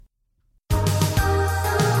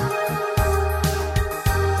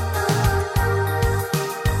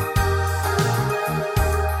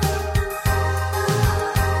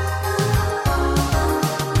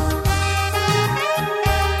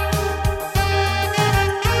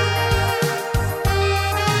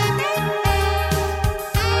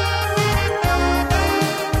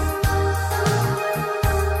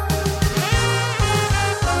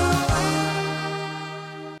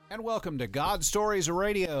welcome to God Stories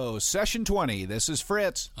Radio, Session 20. This is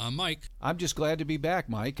Fritz. I'm Mike. I'm just glad to be back,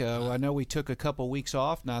 Mike. I know we took a couple weeks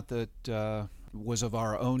off, not that was of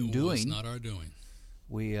our own doing. It was not our doing.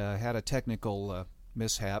 We had a technical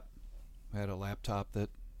mishap. Had a laptop that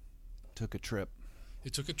took a trip.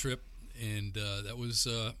 It took a trip, and that was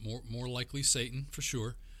more likely Satan, for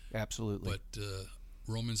sure. Absolutely. But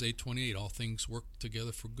Romans 8:28, all things work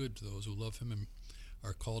together for good to those who love him and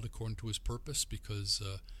are called according to his purpose, because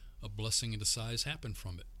a blessing in disguise happened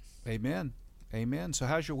from it. Amen. Amen. So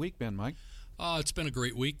how's your week been, Mike? It's been a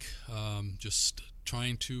great week. Just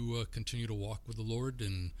trying to continue to walk with the Lord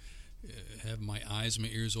and have my eyes, my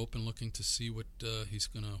ears open, looking to see where he's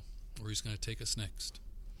gonna take us next.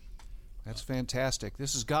 That's fantastic.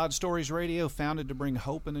 This is God Stories Radio, founded to bring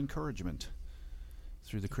hope and encouragement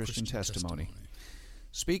through the Christian testimony.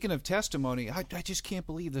 Speaking of testimony, I just can't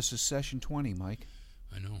believe this is Session 20, Mike.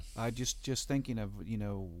 I know. I just thinking of,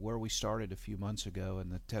 where we started a few months ago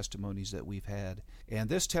and the testimonies that we've had. And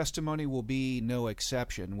this testimony will be no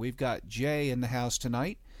exception. We've got Jay in the house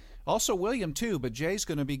tonight. Also William, too, but Jay's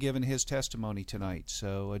going to be giving his testimony tonight.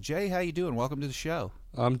 So, Jay, how you doing? Welcome to the show.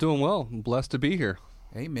 I'm doing well. I'm blessed to be here.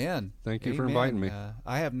 Amen. Thank you for inviting me.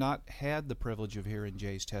 I have not had the privilege of hearing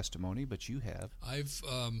Jay's testimony, but you have.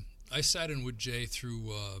 I sat in with Jay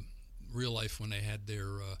through Real Life when they had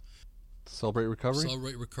their Celebrate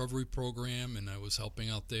Recovery program, and I was helping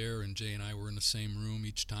out there, and Jay and I were in the same room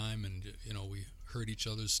each time, and we heard each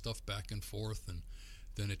other's stuff back and forth, and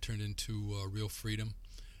then it turned into Real Freedom,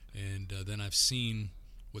 and then I've seen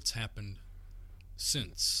what's happened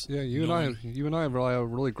since. Yeah, you and I have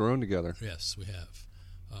really grown together. Yes, we have.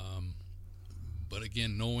 But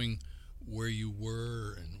again, knowing where you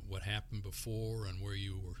were and what happened before and where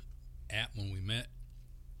you were at when we met,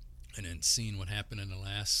 and then seeing what happened in the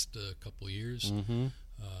last couple of years,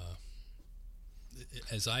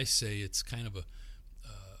 as I say, it's kind of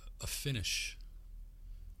a finish,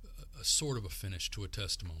 a sort of a finish to a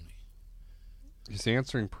testimony. He's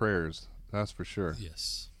answering prayers, that's for sure.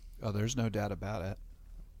 Yes. Oh, there's no doubt about it.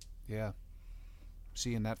 Yeah.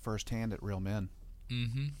 Seeing that firsthand at Real Men.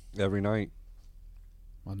 Mm-hmm. Every night.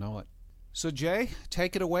 I know it. So, Jay,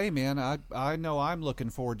 take it away, man. I know I'm looking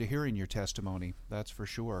forward to hearing your testimony. That's for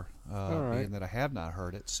sure. All right. Being that I have not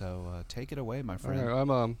heard it. So, take it away, my friend. All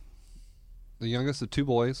right. I'm the youngest of two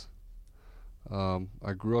boys.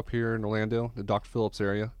 I grew up here in Orlando, the Dr. Phillips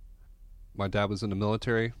area. My dad was in the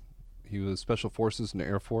military. He was Special Forces in the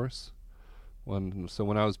Air Force. When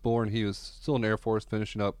I was born, he was still in the Air Force,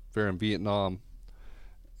 finishing up there in Vietnam.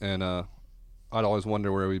 And I'd always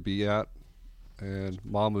wonder where we'd be at. And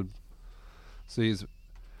Mom would see he's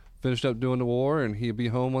finished up doing the war, and he'd be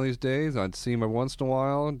home one of these days. I'd see him every once in a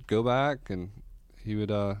while, go back, and I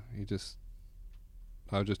would just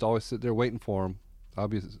always sit there waiting for him. I'd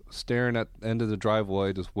be staring at the end of the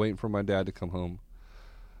driveway, just waiting for my dad to come home.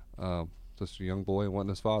 Just a young boy wanting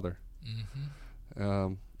his father.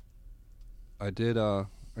 Mm-hmm.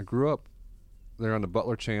 I grew up there on the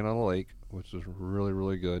Butler Chain on the lake, which was really,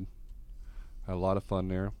 really good. Had a lot of fun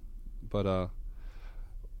there. But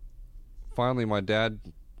finally my dad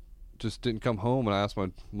just didn't come home, and I asked my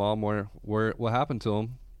mom what happened to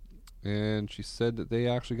him, and she said that they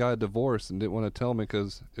actually got a divorce and didn't want to tell me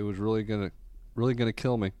because it was really gonna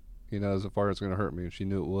kill me, as far as going to hurt me, and she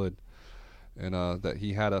knew it would. And that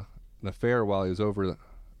he had an affair while he was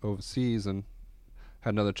overseas and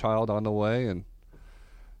had another child on the way and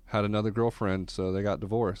had another girlfriend, so they got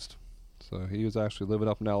divorced. So he was actually living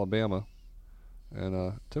up in Alabama, and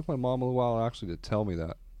it took my mom a little while actually to tell me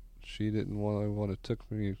that. She didn't want to took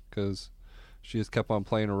me because she just kept on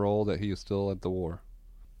playing a role that he was still at the war.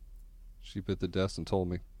 She bit the dust and told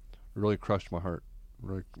me. It really crushed my heart.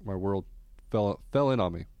 Really, my world fell in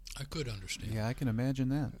on me. I could understand. Yeah, I can imagine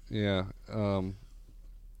that. Yeah.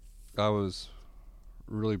 I was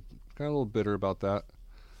really kind of a little bitter about that.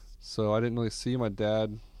 So I didn't really see my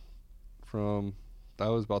dad from, I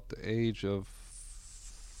was about the age of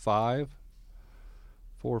 4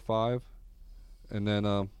 or 5. And then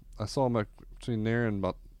I saw him between there and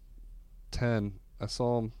about 10. I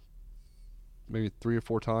saw him maybe 3 or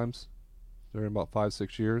 4 times during about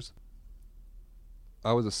 5-6 years.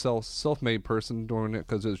 I was a self-made person during it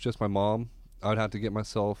because it was just my mom. I'd have to get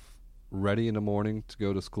myself ready in the morning to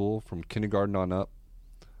go to school from kindergarten on up.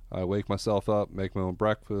 I wake myself up, make my own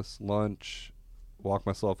breakfast, lunch, walk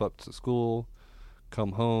myself up to school,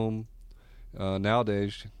 come home.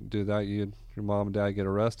 Nowadays, you do that, your mom and dad get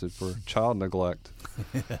arrested for child neglect.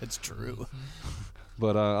 That's true.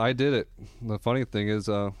 But I did it. The funny thing is,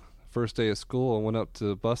 first day of school, I went up to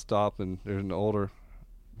the bus stop, and there's an older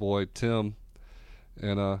boy, Tim,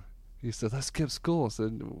 and he said, let's skip school. I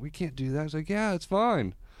said, we can't do that. I was like, yeah, it's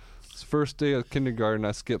fine. It's the first day of kindergarten,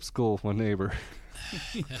 I skipped school with my neighbor.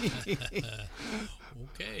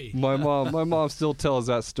 Okay. My mom still tells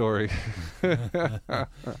that story.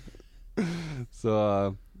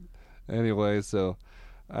 So anyway, so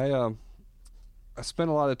I spent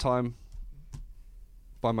a lot of time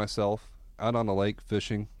by myself out on the lake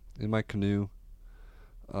fishing in my canoe,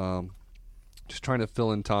 just trying to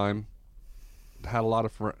fill in time. Had a lot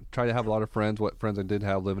of tried to have a lot of friends. What friends I did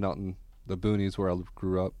have living out in the boonies where I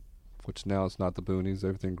grew up, which now it's not the boonies.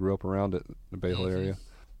 Everything grew up around it, the Bay Hill area.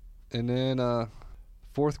 And then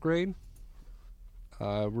fourth grade,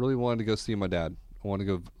 I really wanted to go see my dad. I want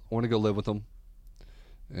to go live with him,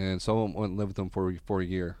 and so I went and lived with him for a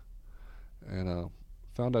year, and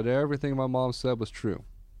found out everything my mom said was true.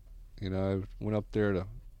 You know, I went up there to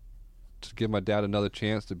give my dad another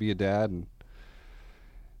chance to be a dad, and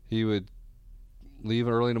he would leave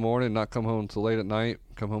early in the morning and not come home until late at night,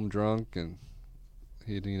 come home drunk, and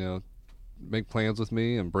he'd, make plans with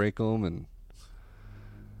me and break them, and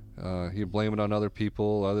he'd blame it on other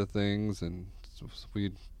people, other things, and so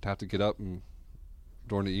we'd have to get up and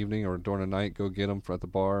during the evening or during the night go get him at the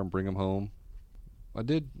bar and bring him home.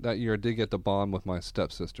 That year I did get to bond with my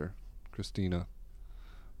stepsister, Christina,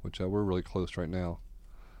 which we're really close right now.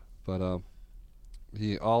 But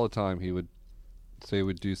he all the time he would say he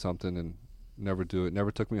would do something and never do it.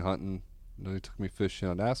 Never took me hunting. Never took me fishing.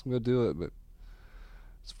 I'd ask him to do it, but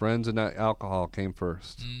his friends and that alcohol came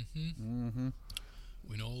first. Mm-hmm. Mm-hmm.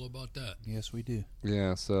 We know all about that. Yes, we do.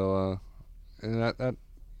 Yeah. So and that,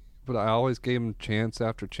 but I always gave him chance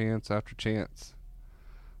after chance after chance.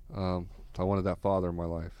 So I wanted that father in my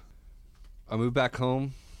life. I moved back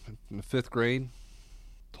home in the 5th grade.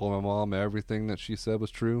 Told my mom everything that she said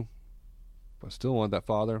was true, but I still wanted that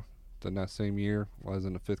father. Then that same year, while I was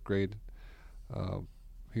in the 5th grade,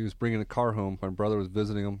 he was bringing a car home. My brother was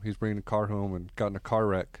visiting him. He was bringing a car home and got in a car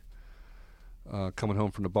wreck coming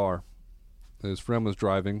home from the bar. His friend was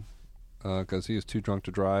driving because he was too drunk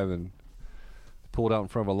to drive and pulled out in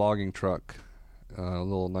front of a logging truck, a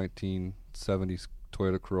little 1970s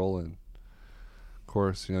Toyota Corolla. And of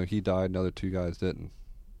course, he died and the other 2 guys didn't.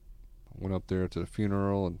 Went up there to the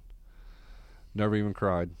funeral and never even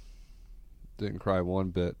cried. Didn't cry one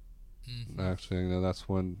bit. Mm-hmm. Actually, that's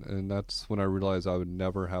when I realized I would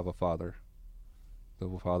never have a father.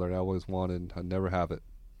 The father I always wanted, I'd never have it.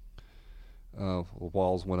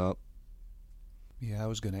 Walls went up. Yeah, I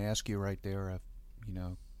was going to ask you right there.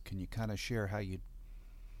 Can you kind of share how you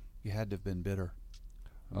had to have been bitter?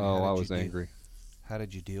 I was angry. How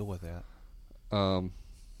did you deal with that?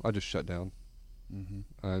 I just shut down. Mm-hmm.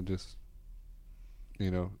 I just,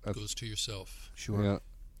 goes to yourself. Sure. Yeah.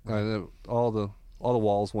 Right. All the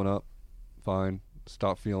walls went up. Fine.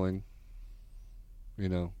 Stopped feeling.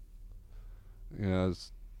 That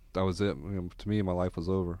was it. To me, my life was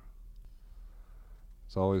over.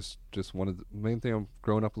 So I always just wanted the main thing. I'm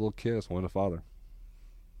growing up a little kid. I just wanted a father.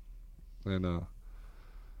 And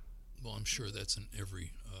well, I'm sure that's in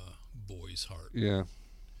every boy's heart. Yeah.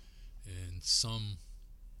 And some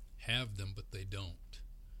have them, but they don't.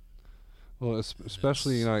 Well,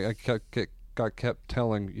 especially I kept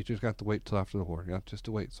telling you just got to wait till after the war. You got just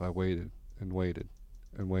to wait. So I waited and waited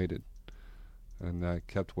and waited, and I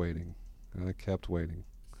kept waiting and I kept waiting,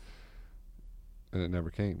 and it never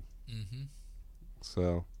came. Mm-hmm.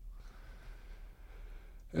 So,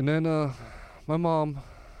 and then my mom,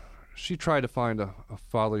 she tried to find a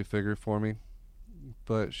fatherly figure for me,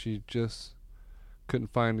 but she just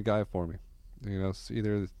couldn't find a guy for me. It's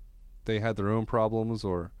either they had their own problems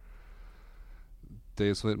or they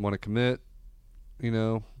just didn't want to commit,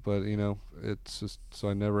 but it's just, so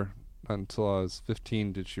I never, not until I was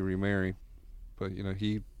 15 did she remarry, but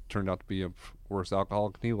he turned out to be a worse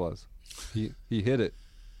alcoholic than he was. He hid it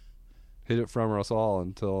from us all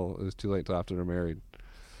until it was too late till after they're married.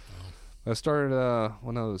 I started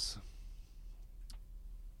when I was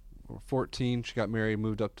 14. She got married,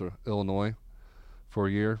 moved up to Illinois for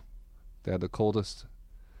a year. They had the coldest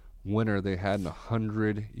winter they had in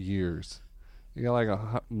 100 years. You got like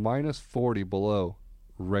a minus 40 below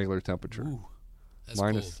regular temperature. Ooh, that's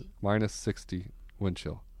cold. Minus 60 wind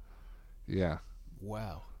chill. Yeah.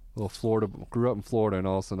 Wow. Little Florida, grew up in Florida, and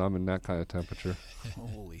all of a sudden I'm in that kind of temperature.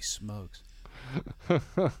 Holy smokes.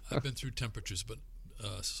 I've been through temperatures, but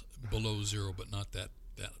below zero, but not that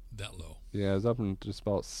low. Yeah, I was up in just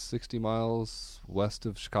about 60 miles west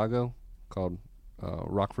of Chicago, called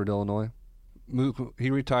Rockford, Illinois. He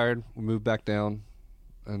retired. We moved back down,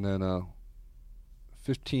 and then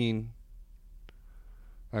 15.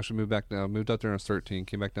 Actually, moved back down. Moved up there when I was 13.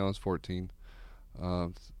 Came back down when I was 14.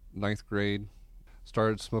 9th grade.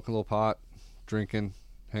 started smoking a little pot, drinking,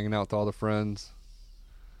 hanging out with all the friends,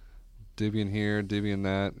 divvying here, divvying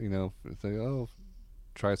that, you know, say, oh,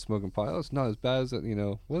 try smoking pot. Oh, it's not as bad as it, you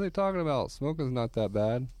know, what are they talking about? Smoking's not that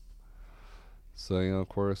bad. So, you know, of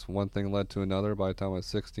course, one thing led to another. By the time I was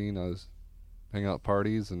 16, I was hanging out at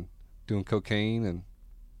parties and doing cocaine and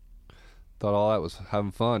thought all that was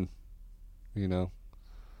having fun, you know,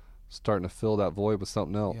 starting to fill that void with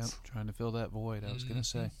something else. Yep, trying to fill that void, I was going to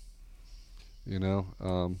say. You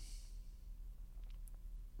know,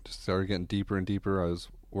 just started getting deeper and deeper. I was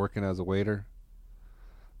working as a waiter.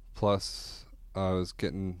 Plus, I was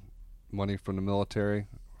getting money from the military,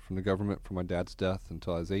 from the government, for my dad's death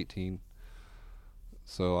until I was 18.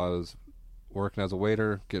 So I was working as a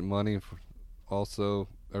waiter, getting money also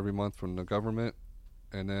every month from the government.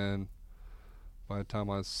 And then by the time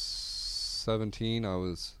I was 17, I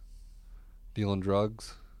was dealing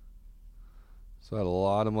drugs. So I had a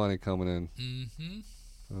lot of money coming in.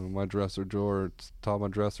 Mm-hmm. My dresser drawer, top of my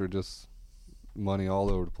dresser, just money all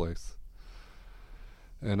over the place.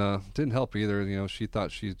 And didn't help either. You know, she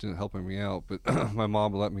thought she didn't helping me out, but my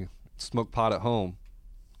mom let me smoke pot at home.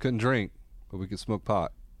 Couldn't drink, but we could smoke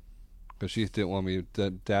pot because she didn't want me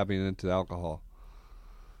dabbing into alcohol.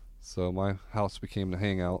 So my house became the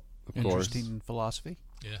hangout. Of course. Interesting philosophy.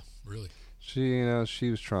 Yeah, really. She, you know,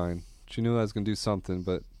 she was trying. She knew I was gonna do something,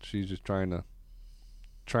 but she's just trying to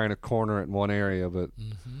corner it in one area, but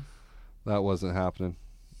that wasn't happening.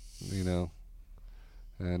 You know.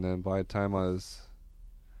 And then by the time I was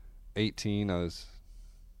 18, I was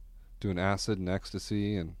doing acid and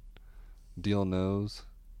ecstasy and dealing those.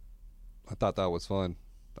 I thought that was fun.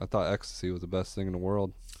 I thought ecstasy was the best thing in the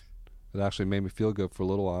world. It actually made me feel good for a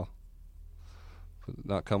little while. But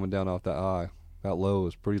not coming down off that high. That low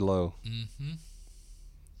was pretty low. Mm-hmm.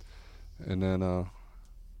 And then,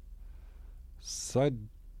 so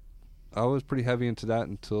I was pretty heavy into that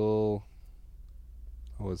until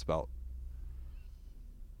I was about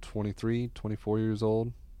 23, 24 years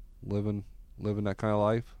old. Living that kind of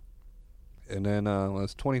life. And then when I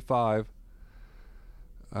was 25,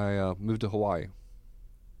 I moved to Hawaii.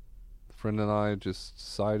 A friend and I just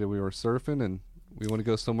decided we were surfing and we want to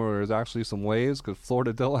go somewhere where there's actually some waves, because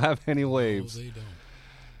Florida don't have any waves. No, they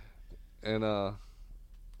don't. And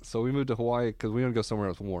so we moved to Hawaii because we want to go somewhere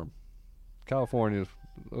that's warm. California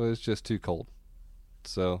was just too cold.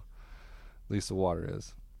 So at least the water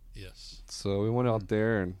is. Yes. So we went out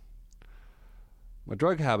there, and my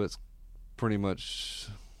drug habits pretty much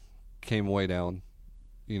came way down,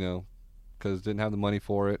 you know, because didn't have the money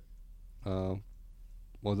for it.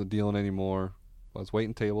 Wasn't dealing anymore. I was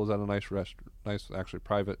waiting tables at a nice actually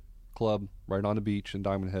private club right on the beach in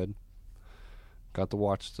Diamond Head. Got to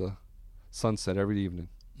watch the sunset every evening.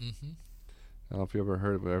 Mm-hmm. I don't know if you ever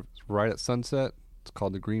heard of it. It's right at sunset. It's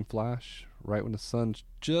called the Green Flash. Right when the sun's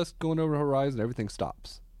just going over the horizon, everything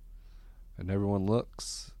stops. And everyone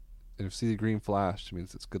looks. And if you see the green flash, it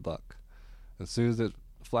means it's good luck. As soon as it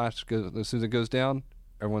goes down,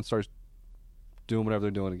 everyone starts doing whatever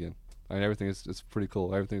they're doing again. I mean, everything is, it's pretty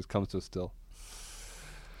cool. Everything comes to a still.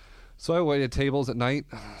 So I waited tables at night,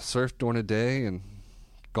 surfed during the day, and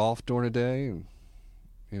golfed during the day, and,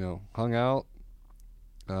 you know, hung out.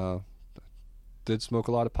 Did smoke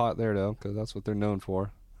a lot of pot there, though, because that's what they're known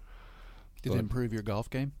for. Did it improve your golf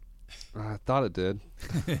game? I thought it did.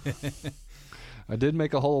 I did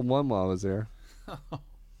make a hole in one while I was there. I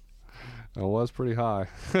was pretty high.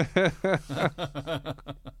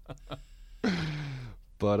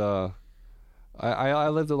 But I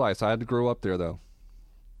lived the life, so I had to grow up there, though.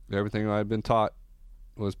 Everything I had been taught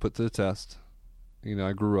was put to the test. You know,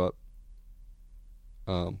 I grew up.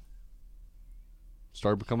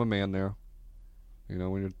 Started to become a man there. You know,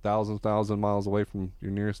 when you're thousand miles away from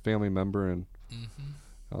your nearest family member and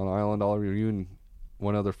on an island, all of you and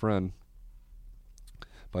one other friend.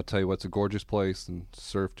 But I tell you what, it's a gorgeous place, and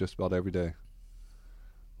surf just about every day.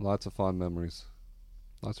 Lots of fond memories.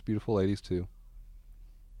 Lots of beautiful ladies, too.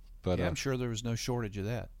 But yeah, I'm sure there was no shortage of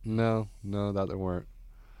that. No, that there weren't.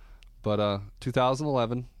 But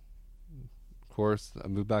 2011, of course, I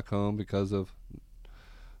moved back home because of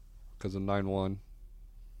 9/1.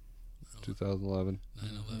 2011.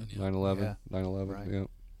 9/11. Yeah. 9/11. Yeah. 9/11. Right. Yeah.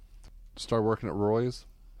 Started working at Roy's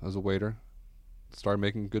as a waiter. Started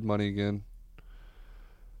making good money again.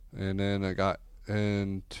 And then I got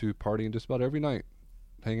into partying just about every night,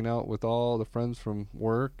 hanging out with all the friends from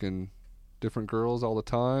work and different girls all the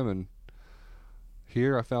time. And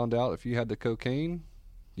here I found out if you had the cocaine,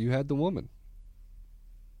 you had the woman.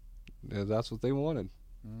 Yeah, that's what they wanted.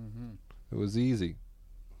 Mm-hmm. It was easy.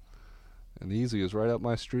 And easy is right up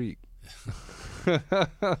my street.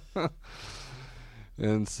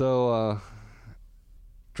 And so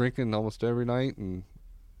drinking almost every night, and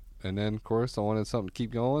then of course I wanted something to keep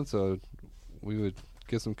going, so we would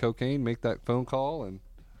get some cocaine, make that phone call, and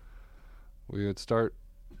we would start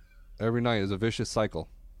every night as a vicious cycle,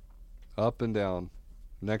 up and down.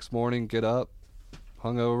 Next morning, get up,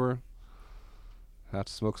 hungover, have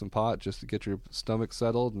to smoke some pot just to get your stomach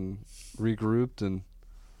settled and regrouped, and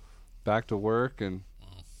back to work, and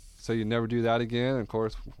so you never do that again. And of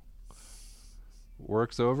course,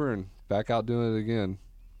 work's over and back out doing it again.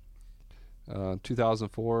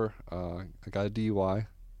 2004, I got a DUI.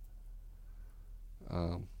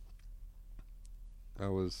 I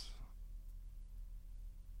was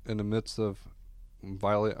in the midst of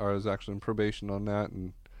I was actually in probation on that,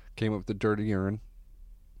 and came up with the dirty urine.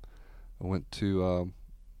 I went to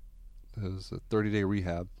it was a 30-day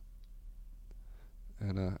rehab,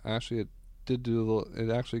 and actually it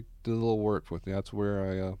actually did a little work with me. That's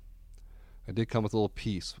where I did come with a little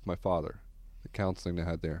peace with my father, the counseling they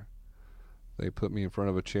had there. They put me in front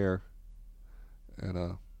of a chair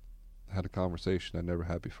and had a conversation I never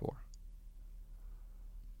had before.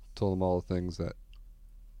 Told them all the things that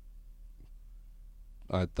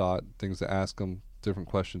I thought, things to ask them, different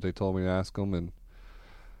questions they told me to ask them, and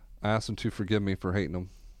I asked them to forgive me for hating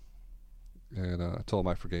them. And I told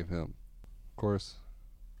them I forgave him. Of course,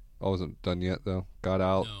 I wasn't done yet, though. Got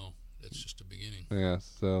out. No, that's just the beginning. Yeah,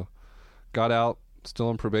 so got out, still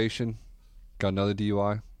on probation, got another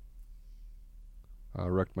DUI.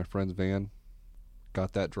 Wrecked my friend's van,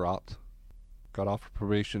 got that dropped. Got off of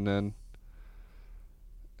probation then,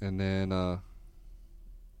 and then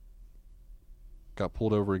got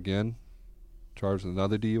pulled over again, charged with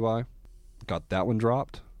another DUI. Got that one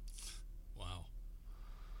dropped. Wow.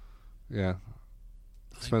 Yeah.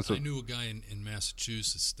 I knew a guy in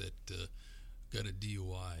Massachusetts that got a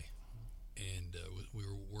DUI, and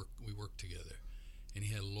we worked together, and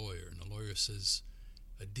he had a lawyer, and the lawyer says,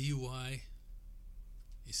 a DUI,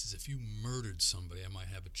 he says, if you murdered somebody, I might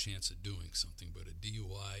have a chance of doing something, but a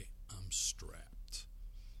DUI, I'm strapped.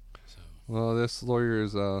 So. Well, this lawyer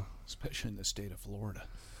is especially in the state of Florida.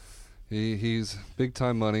 He's big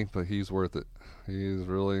time money, but he's worth it. He's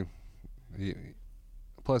really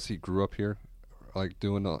plus he grew up here, like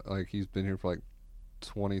he's been here for like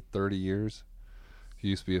 20, 30 years. He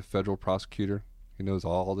used to be a federal prosecutor. He knows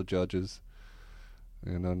all the judges,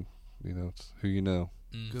 and then it's who you know.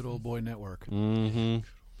 Mm-hmm. Good old boy network. Mm-hmm.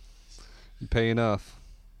 You pay enough,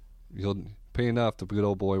 you'll pay enough. The good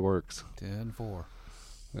old boy works. 10-4.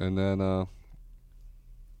 And then,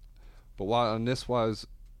 but while this was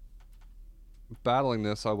battling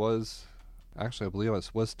this, I believe I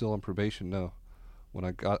was still on probation. No, when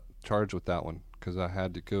I got charged with that one, because I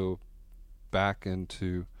had to go back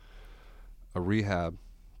into a rehab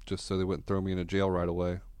just so they wouldn't throw me in a jail right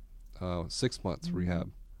away. 6 months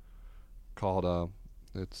rehab called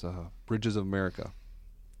it's Bridges of America.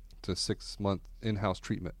 It's a 6-month in-house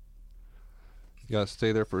treatment. You gotta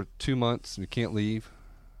stay there for 2 months and you can't leave.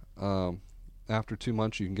 After 2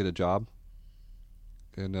 months you can get a job,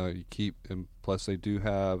 and and plus they do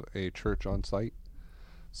have a church on site,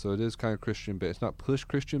 so it is kind of Christian based. It's not push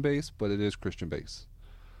Christian based, but it is Christian based.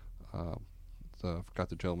 So I forgot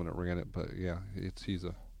the gentleman that ran it, but yeah,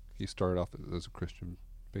 he started off as a Christian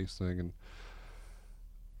based thing, and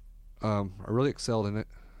I really excelled in it.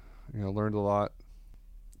 Learned a lot.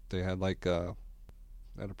 They had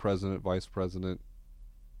had a president, vice president,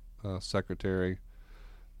 secretary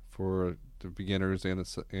for the beginners and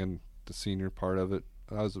the senior part of it.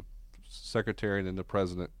 I was a secretary and then the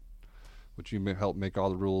president, which helped make all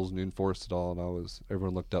the rules and enforced it all, and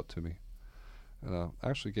everyone looked up to me, and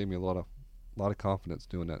actually gave me a lot of confidence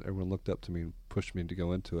doing that. Everyone looked up to me and pushed me to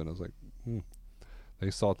go into it, and I was like,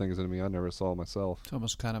 they saw things in me I never saw myself. It's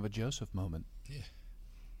almost kind of a Joseph moment. Yeah.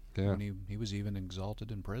 When he was even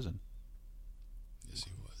exalted in prison. Yes,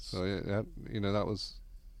 he was. So yeah, that was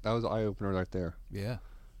an eye opener right there. Yeah.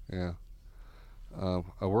 Yeah.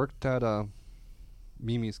 I worked at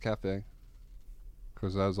Mimi's Cafe,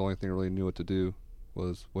 because that was the only thing I really knew what to do,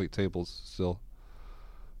 was wait tables still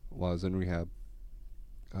while I was in rehab.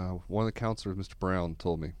 One of the counselors, Mr. Brown,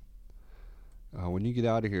 told me, when you get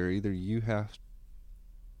out of here, either you have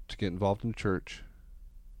to get involved in the church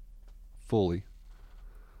fully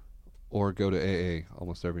or go to AA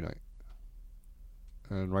almost every night.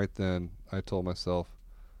 And right then I told myself,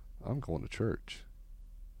 I'm going to church,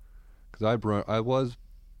 because I was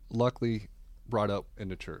luckily brought up in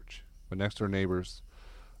the church. My next door neighbors,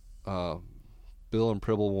 Bill and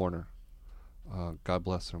Pribble Warner, God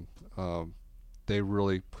bless them, they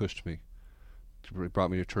really pushed me. They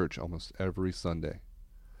brought me to church almost every Sunday.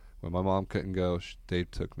 When my mom couldn't go, they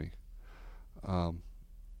took me.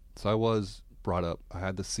 So I was brought up. I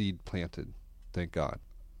had the seed planted. Thank God.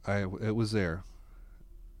 It was there.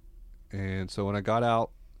 And so when I got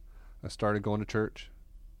out, I started going to church.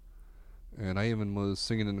 And I even was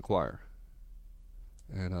singing in the choir.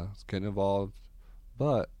 And I was getting involved.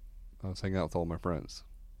 But I was hanging out with all my friends.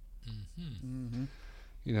 Mm-hmm. Mm-hmm.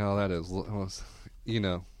 You know how that is. You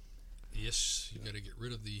know. Yes, you got to get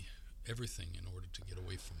rid of the everything in order to get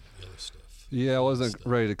away from the other stuff. Yeah, I wasn't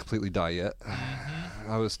ready to completely die yet.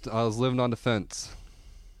 Mm-hmm. I was living on the fence.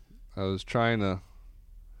 I was trying to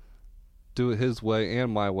do it his way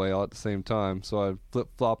and my way all at the same time, so I'd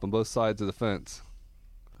flip-flop on both sides of the fence.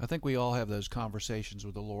 I think we all have those conversations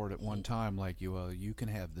with the Lord at one time, like you can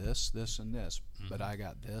have this, this, and this, but I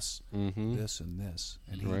got this, this, and this,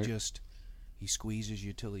 and Right. he squeezes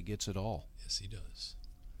you till he gets it all. Yes, he does.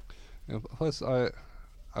 And plus, I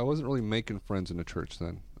wasn't really making friends in the church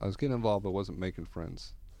then. I was getting involved, but wasn't making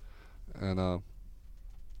friends, and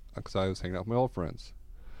because I was hanging out with my old friends.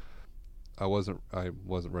 I wasn't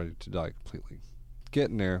ready to die completely.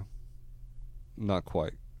 Getting there, not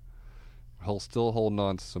quite. Still holding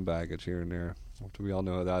on to some baggage here and there. We all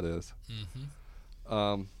know how that is.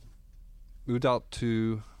 Mm-hmm. Moved out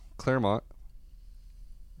to Claremont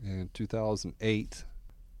in 2008,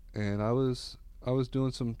 and I was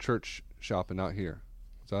doing some church shopping out here.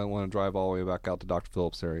 So I didn't want to drive all the way back out to Dr.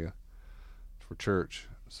 Phillips area for church.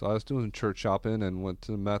 So I was doing church shopping and went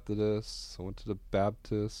to the Methodist. I went to the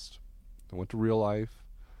Baptist. I went to Real Life.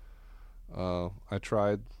 I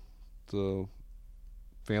tried the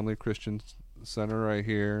Family Christian Center right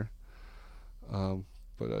here.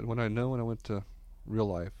 But when I went to Real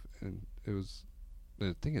Life, and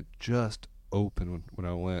I think it just opened when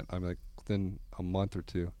I went. I'm like within a month or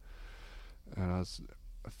two, and I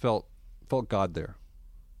felt God there.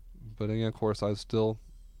 But again, of course, I was still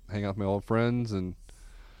hanging out with my old friends and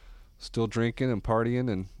still drinking and partying,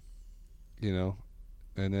 and you know.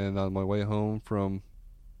 And then on my way home from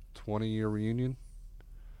 20-year reunion,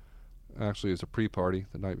 actually it was a pre-party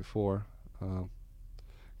the night before,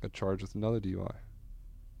 got charged with another DUI.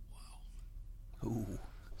 Wow. Ooh.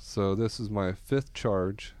 So this is my 5th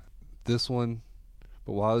charge. This one,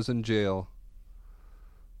 but while I was in jail,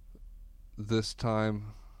 this time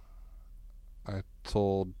I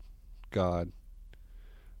told God,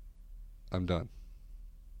 I'm done.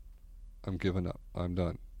 I'm giving up. I'm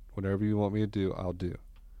done. Whatever you want me to do, I'll do.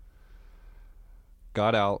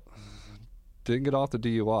 Got out. Didn't get off the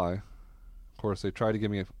DUI. Of course, they tried to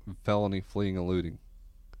give me a felony fleeing and looting,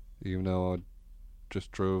 even though I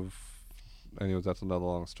just drove. Anyways, that's another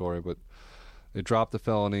long story, but they dropped the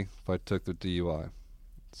felony if I took the DUI.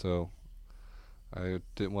 So I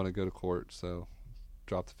didn't want to go to court, so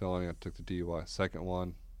dropped the felony. I took the DUI. Second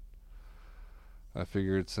one, I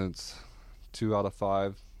figured since 2 out of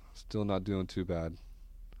 5, still not doing too bad.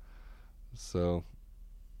 So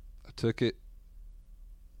I took it,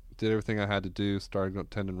 did everything I had to do, started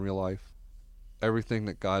attending Real Life. Everything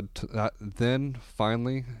that then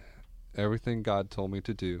finally, everything God told me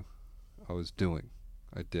to do, I was doing.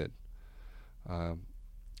 I did.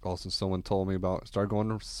 Also, someone told me started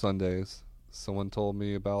going to Sundays. Someone told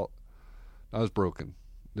me about, I was broken.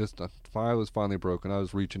 I was finally broken. I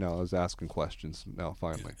was reaching out. I was asking questions now,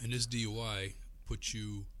 finally. Yeah. And this DUI put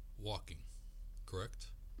you walking, correct?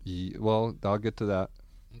 Well, I'll get to that.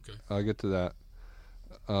 Okay. I'll get to that.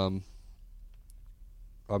 I'm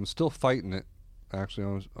still fighting it.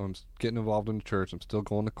 Actually, I'm getting involved in the church. I'm still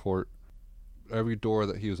going to court. Every door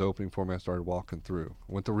that he was opening for me, I started walking through.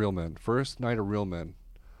 Went to Real Men. First night of Real Men,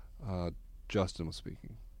 Justin was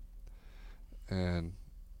speaking. And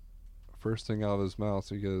first thing out of his mouth,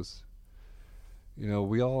 he goes,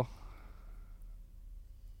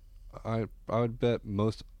 I would bet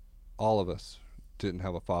all of us didn't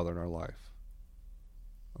have a father in our life.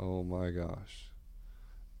 Oh my gosh.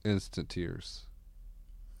 Instant tears.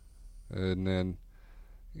 And then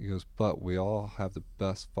he goes, but we all have the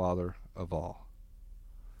best father of all.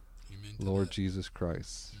 Amen to Lord that. Jesus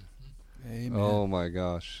Christ. Mm-hmm. Amen. Oh my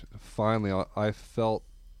gosh. Finally, I felt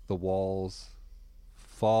the walls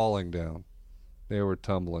falling down. They were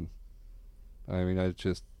tumbling. I mean, I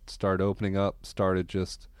just started opening up, started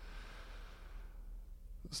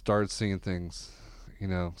seeing things,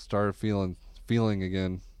 started feeling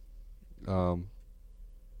again.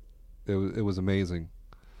 It was amazing.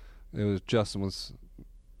 Justin was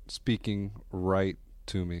speaking right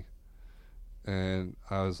to me, and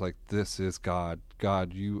I was like, this is God.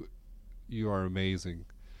 God, you are amazing.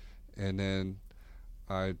 And then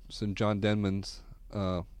I was in John Denman's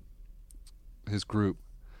his group,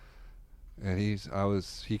 and he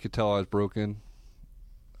could tell I was broken.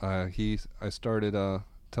 I started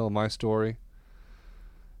telling my story.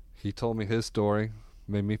 he told me his story.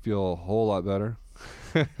 Made me feel a whole lot better.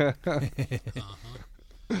 I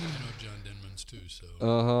know John Denman's too,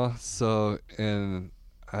 so. So, and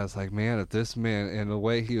I was like, man, if this man, and the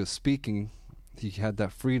way he was speaking, he had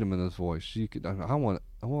that freedom in his voice. You could, I want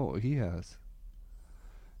what he has.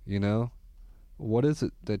 You know, what is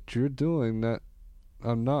it that you're doing that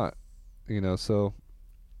I'm not? You know, so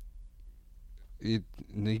he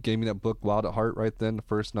gave me that book, Wild at Heart, right then the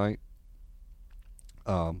first night.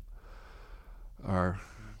 Our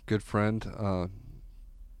good friend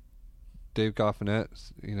Dave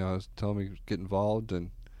Goffinette, you know, was telling me to get involved, and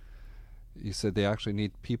he said they actually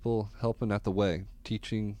need people helping at the way,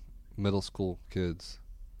 teaching middle school kids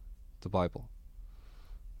the Bible.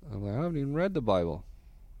 I'm like, I haven't even read the Bible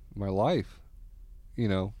in my life, you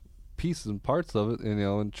know, pieces and parts of it, you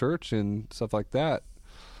know, in church and stuff like that,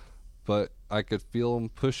 but I could feel them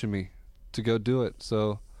pushing me to go do it,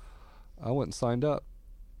 so I went and signed up.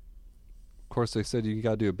 Of course, they said you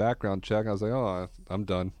got to do a background check. I was like, oh, I'm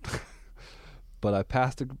done. But I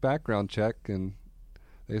passed the background check, and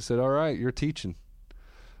they said, all right, you're teaching.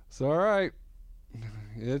 So, all right,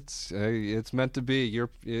 it's meant to be.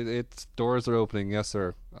 It's doors are opening. Yes,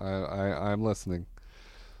 sir. I'm listening.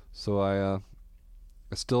 So I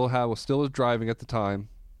still was driving at the time,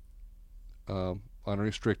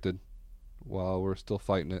 unrestricted, while we're still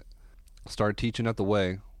fighting it. Started teaching at the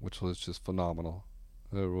Way, which was just phenomenal.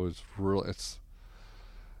 It was real. It's,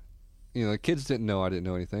 you know, the kids didn't know I didn't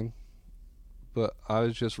know anything, but I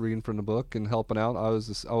was just reading from the book and helping out. I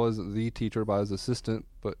wasn't the teacher, but I was assistant.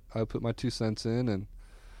 But I put my 2 cents in and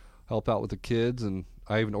help out with the kids, and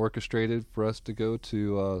I even orchestrated for us to go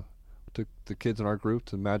to the kids in our group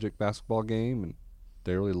to Magic basketball game, and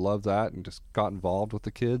they really loved that and just got involved with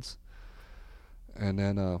the kids. And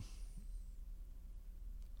then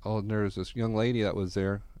and there was this young lady that was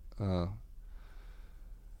there.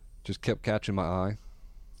 Just kept catching my eye.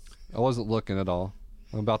 I wasn't looking at all.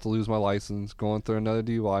 I'm about to lose my license, going through another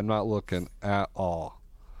DUI. I'm not looking at all.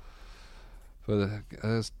 But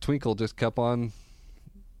this twinkle just kept on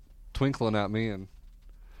twinkling at me, and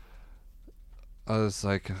I was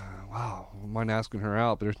like, wow, I mind asking her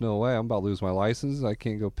out, but there's no way. I'm about to lose my license. I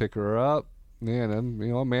can't go pick her up. Man, I'm, you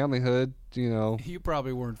know, manlyhood, you know. You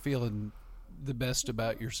probably weren't feeling the best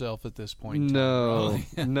about yourself at this point. No,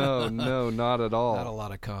 no, not at all. Not a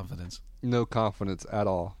lot of confidence. No confidence at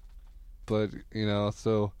all. But, you know,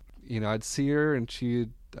 so, you know, I'd see her, and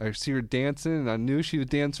I'd see her dancing, and I knew she was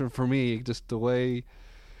dancing for me. Just the way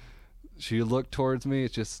she looked towards me,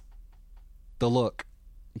 it's just the look.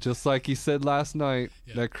 Just like he said last night,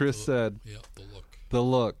 that Chris said. Yeah, the look. The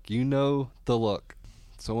look. You know the look.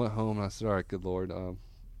 So I went home, and I said, all right, good Lord,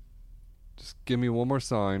 just give me one more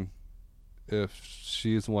sign if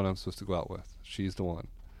she's the one I'm supposed to go out with. She's the one.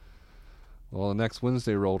 Well, the next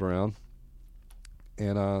Wednesday rolled around,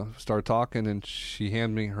 and started talking, and she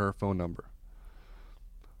handed me her phone number.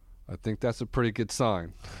 I think that's a pretty good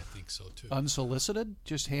sign. I think so, too. Unsolicited?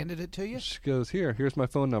 Just handed it to you? She goes, here's my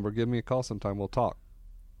phone number. Give me a call sometime. We'll talk.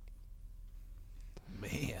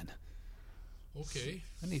 Man. Okay.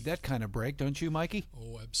 I need that kind of break, don't you, Mikey?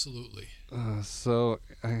 Oh, absolutely. So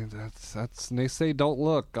that's and they say don't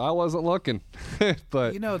look. I wasn't looking,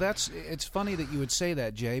 but you know, it's funny that you would say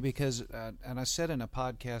that, Jay, because and I said in a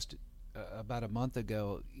podcast about a month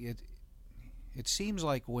ago, it seems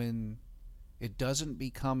like when it doesn't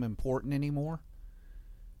become important anymore,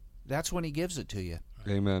 that's when he gives it to you.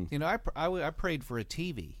 Amen. You know, I prayed for a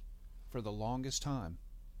TV for the longest time,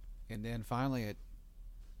 and then finally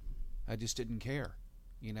I just didn't care.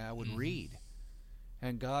 You know, I would read.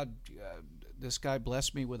 And God, this guy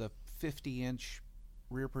blessed me with a 50-inch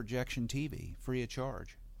rear projection TV, free of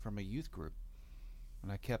charge, from a youth group.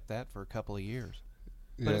 And I kept that for a couple of years.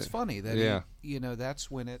 But it's funny that, you know,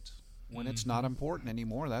 that's when it's not important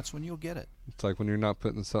anymore. That's when you'll get it. It's like when you're not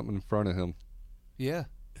putting something in front of him. Yeah,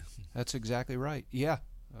 that's exactly right. Yeah,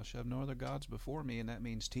 thou shalt have no other gods before me, and that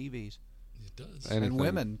means TVs. It does. Anything. And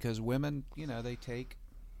women, because women, you know, they take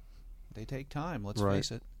time, let's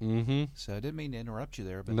face it. Mm-hmm. So I didn't mean to interrupt you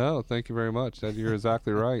there. But No, thank you very much. You're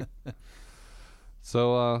exactly right.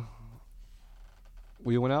 So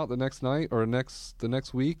we went out the next night, or the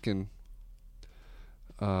next week, and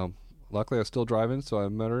luckily I was still driving, so I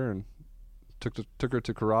met her and took her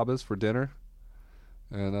to Carrabba's for dinner.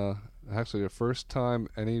 And actually the first time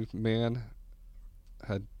any man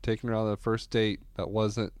had taken her out on the first date that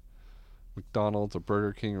wasn't McDonald's or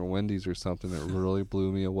Burger King or Wendy's or something, that really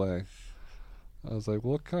blew me away. I was like,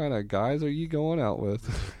 what kind of guys are you going out with?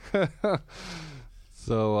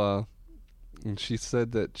 So and she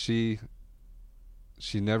said that she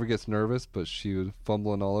never gets nervous, but she was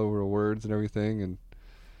fumbling all over her words and everything, and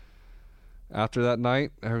after that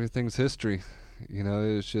night, everything's history. You know,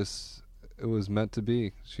 it was meant to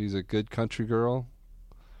be. She's a good country girl,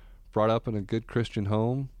 brought up in a good Christian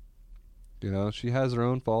home. You know, she has her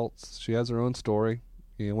own faults. She has her own story.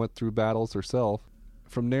 You know, went through battles herself.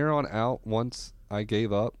 From there on out, once I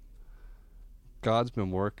gave up, God's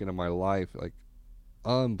been working in my life like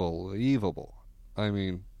unbelievable. I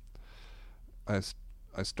mean, I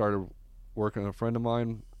started working with a friend of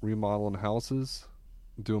mine, remodeling houses.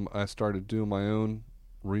 I started doing my own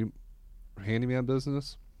handyman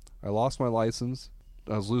business. I lost my license.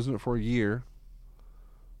 I was losing it for a year.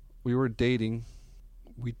 We were dating.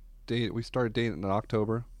 We started dating in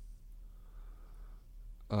October.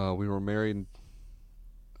 We were married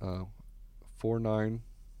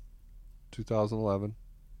 4/9/2011,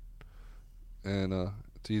 and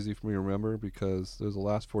it's easy for me to remember because there's the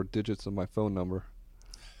last 4 digits of my phone number.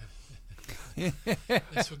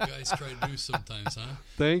 That's what guys try to do sometimes, huh?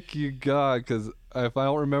 Thank you, God, because if I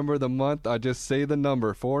don't remember the month, I just say the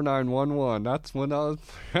number 4911. That's when I was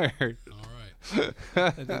married. All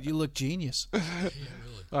right. You look genius. Yeah,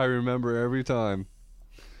 really. I remember every time.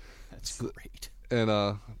 That's great.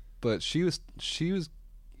 And but she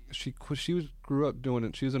grew up doing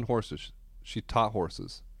it. She was in horses. She taught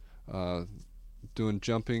horses, doing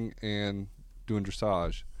jumping and doing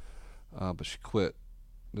dressage. But she quit.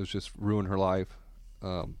 It was just ruined her life.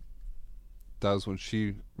 That was when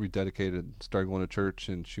she rededicated, started going to church,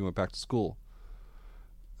 and she went back to school.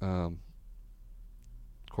 Of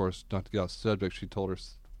course, not to get off the subject, she told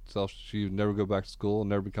herself she would never go back to school and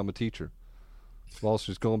never become a teacher. Well,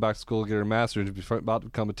 she's going back to school to get her master's and about to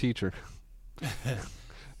become a teacher.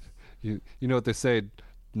 You know what they say,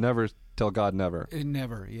 never tell God never.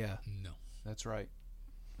 Never, yeah. No. That's right.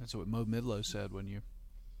 That's what Mo Midlow said when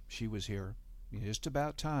she was here. Just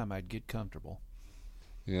about time I'd get comfortable.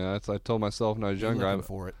 Yeah, I told myself when I was younger,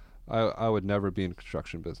 I would never be in the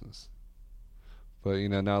construction business. But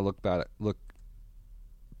now look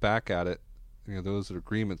back at it. Those are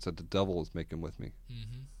agreements that the devil was making with me,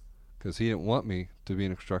 because he didn't want me to be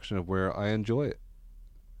in construction of where I enjoy it.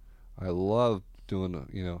 I love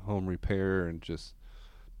doing home repair and just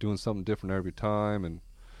doing something different every time, and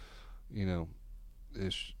I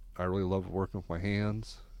really love working with my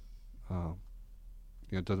hands.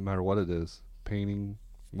 It doesn't matter what it is, painting,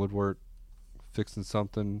 woodwork, fixing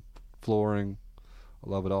something, flooring, I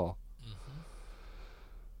love it all.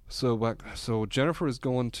 So Jennifer is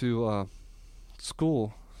going to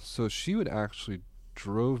school, so she would actually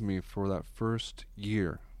drove me for that first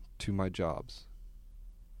year to my jobs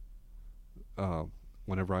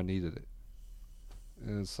whenever I needed it.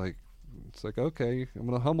 And it's like, okay, I'm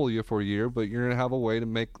going to humble you for a year, but you're going to have a way to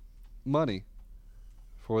make money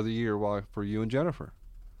for the year for you and Jennifer.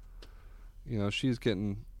 She's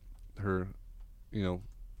getting her,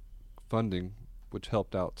 funding, which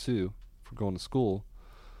helped out too for going to school.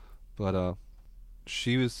 But I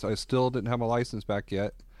still didn't have my license back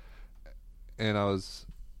yet, and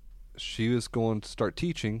she was going to start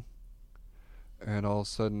teaching, and all of a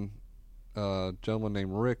sudden, a gentleman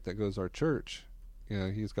named Rick that goes to our church,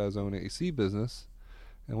 he's got his own AC business,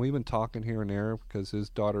 and we've been talking here and there because his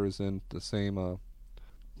daughter is in the same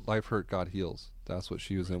Life Hurt God Heals. That's what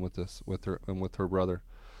she was in with her brother.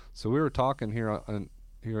 So we were talking here and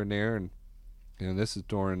there, and this is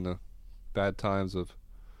during the bad times of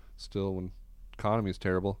still when economy is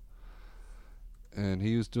terrible. And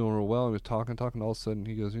he was doing real well. He was talking. All of a sudden,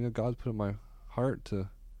 he goes, God's put in my heart I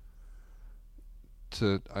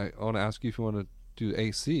want to ask you if you want to do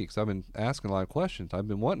AC, because I've been asking a lot of questions. I've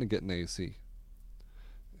been wanting to get an AC.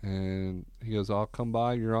 And he goes, I'll come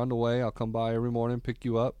by. You're on the way. I'll come by every morning, pick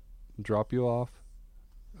you up, drop you off.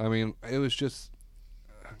 I mean, it was just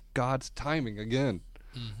God's timing again.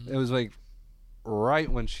 It was like right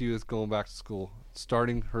when she was going back to school,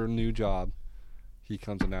 starting her new job, he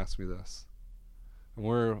comes and asks me this. And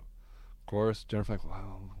we're, of course, Jennifer's like,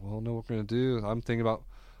 wow, we'll know what we're going to do. I'm thinking about,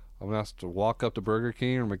 I'm going to have to walk up to Burger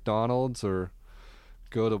King or McDonald's or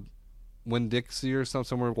go to Winn-Dixie or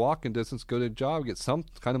somewhere walking distance, go to a job, get some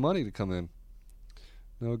kind of money to come in.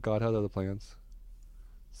 No, God had other plans.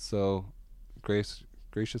 So, gracious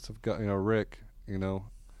of God, Rick, that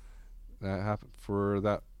happened for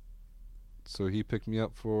that. So he picked me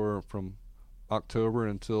up from October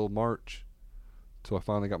until March, till I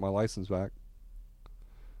finally got my license back.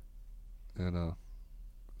 And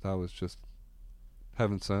that was just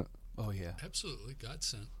heaven sent. Oh yeah, absolutely, God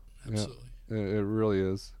sent. Absolutely, yeah, it really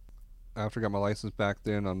is. After I got my license back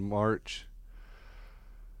then on March,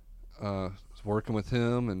 was working with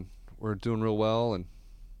him, and we're doing real well. And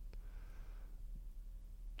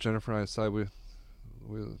Jennifer and I decided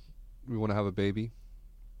we want to have a baby.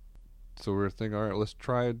 so we were thinking, all right, let's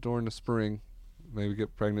try it during the spring, maybe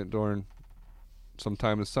get pregnant during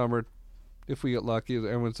sometime in the summer. If we get lucky,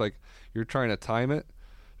 everyone's like, you're trying to time it?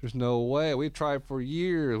 There's no way. We tried for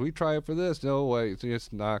years. We tried for this. No way.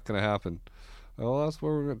 It's not going to happen. Oh, that's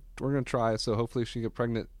where we're gonna try. So hopefully she can get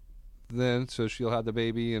pregnant then, so she'll have the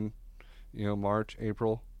baby in, March,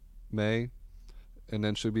 April, May, and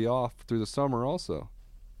then she'll be off through the summer also,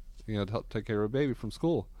 to help take care of a baby from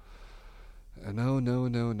school. And no.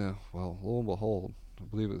 Well, lo and behold, I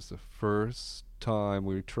believe it was the first time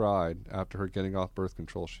we tried after her getting off birth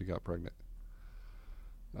control, she got pregnant.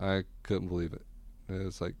 I couldn't believe it. It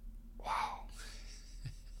was like, wow.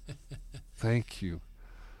 Thank you.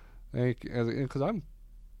 Because I'm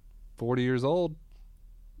 40 years old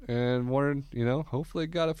and wondering, hopefully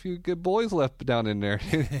got a few good boys left down in there.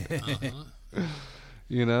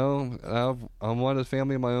 I wanted a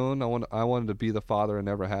family of my own. I wanted to be the father I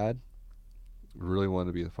never had. Really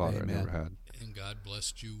wanted to be the father Amen. I never had. And God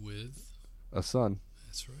blessed you with a son.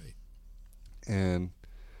 That's right. And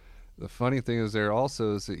the funny thing is there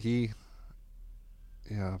also is that he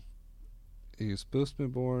was supposed to be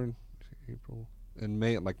born April in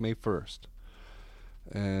May, like May 1st.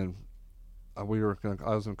 And I was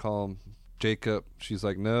gonna call him Jacob. She's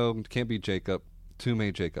like, no, it can't be Jacob. Too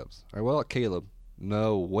many Jacobs. All right, well, Caleb.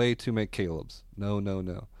 No, way too many Calebs. No.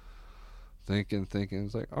 Thinking.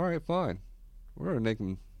 It's like, all right, fine. We're gonna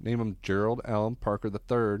name him Gerald Allen Parker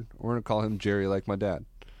III. We're gonna call him Jerry like my dad.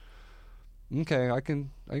 Okay, I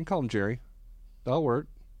can call him Jerry. That'll work.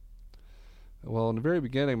 Well, in the very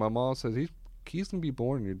beginning, my mom says he's gonna be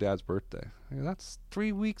born on your dad's birthday. That's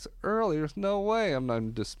 3 weeks early. There's no way.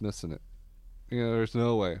 I'm dismissing it. There's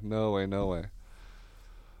no way.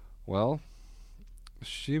 Well,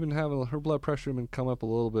 she been having her blood pressure been come up a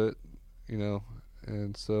little bit,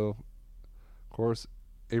 and so of course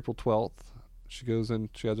April 12th she goes in.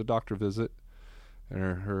 She has a doctor visit,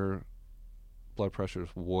 and her blood pressure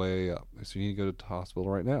is way up. So you need to go to the hospital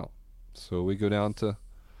right now. So we go down to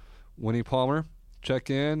Winnie Palmer, check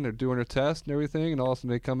in. They're doing her test and everything, and all of a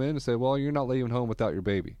sudden they come in and say, well, you're not leaving home without your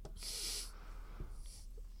baby.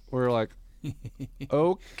 We're like,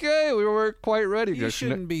 okay, we were quite ready. You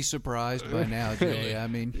shouldn't be surprised by now, Jay. I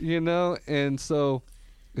mean, and so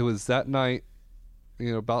it was that night,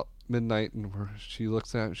 about midnight, and she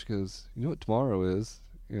looks at it and she goes, you know what tomorrow is?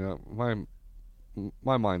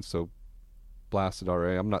 My mind's so blasted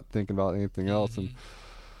already. I'm not thinking about anything else. And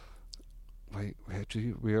wait,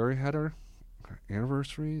 we already had our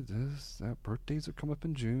anniversary. That birthdays are coming up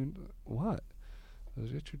in June. What?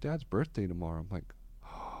 It's your dad's birthday tomorrow. I'm like,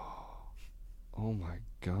 oh my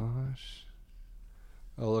gosh.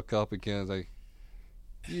 I look up again. It's like,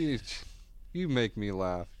 you make me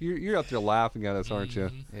laugh. You're out there laughing at us, aren't you?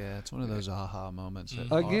 Yeah, it's one of those aha moments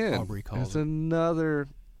that Again, Aubrey calls it's it. another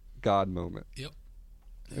God moment. Yep.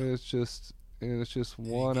 It's just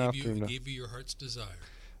one after another. It gave you your heart's desire.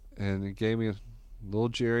 And it gave me a little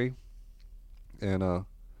Jerry, and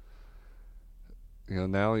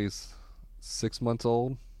now he's 6 months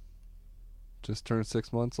old. Just turned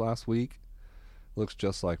 6 months last week. Looks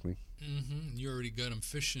just like me. You already got him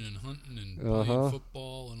fishing and hunting and playing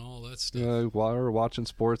football and all that stuff. We're watching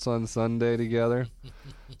sports on Sunday together.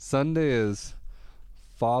 Sunday is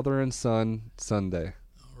Father and Son Sunday.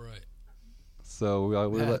 All right. So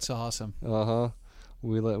that's awesome.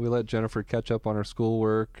 We let Jennifer catch up on her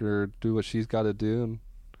schoolwork or do what she's got to do,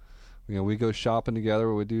 and we go shopping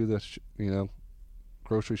together. We do this,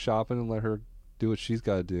 grocery shopping, and let her do what she's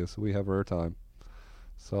got to do. So we have her time.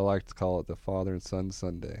 So I like to call it the Father and Son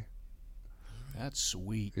Sunday. That's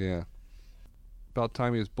sweet. Yeah. About the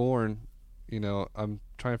time he was born, I'm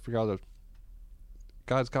trying to figure out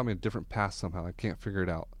God's got me a different path somehow. I can't figure it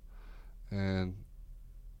out, and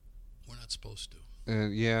we're not supposed to.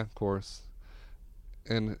 And yeah, of course.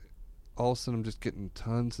 And all of a sudden I'm just getting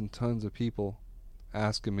tons and tons of people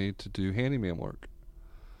asking me to do handyman work.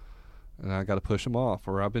 And I got to push them off.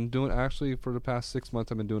 Or I've been doing, actually for the past 6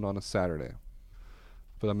 months, I've been doing it on a Saturday.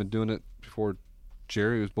 But I've been doing it before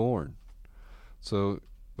Jerry was born. So,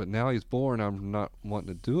 but now he's born, I'm not wanting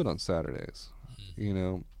to do it on Saturdays.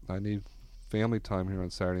 I need family time here on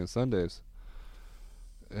Saturday and Sundays.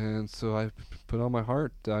 And so I put on my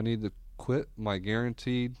heart that I need to quit my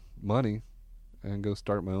guaranteed money and go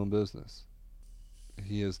start my own business.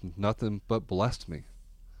 He has nothing but blessed me.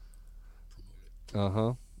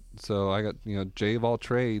 So I got, J of all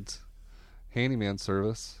trades, handyman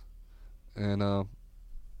service, and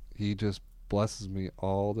he just blesses me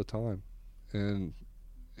all the time. And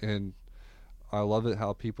I love it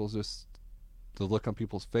how people just, the look on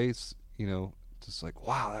people's face, just like,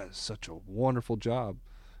 wow, that is such a wonderful job.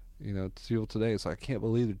 You know, to people today, it's like, I can't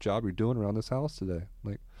believe the job you're doing around this house today.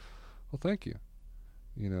 Like, well, thank you.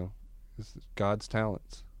 You know, it's God's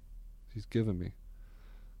talents He's given me.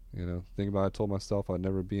 You know, think about it, I told myself I'd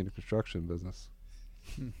never be in the construction business.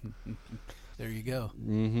 There you go.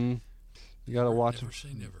 Mm-hmm. You gotta watch. Never say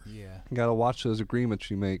never. Yeah. You gotta watch those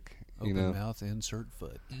agreements you make. Open You know. mouth, insert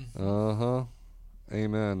foot. Uh-huh.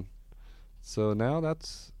 Amen. So now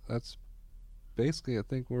that's basically, I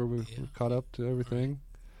think, where we're caught up to everything.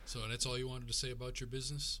 So that's all you wanted to say about your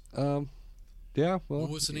business? Yeah, well. What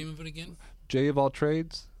was the name of it again? J of All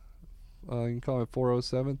Trades. You can call me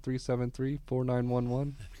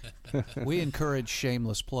 407-373-4911. We encourage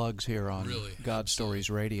shameless plugs here on God Stories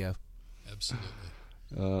Radio. Absolutely.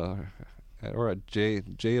 Or at J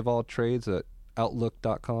of All Trades at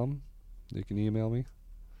outlook.com. You can email me.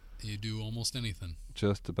 You do almost anything.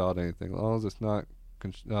 Just about anything, as long as it's not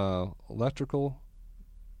electrical,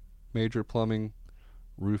 major plumbing,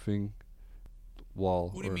 roofing,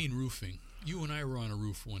 wall. What do you mean roofing? You and I were on a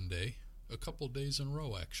roof one day, a couple days in a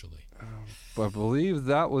row, actually. I believe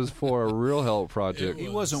that was for a Real Help project. He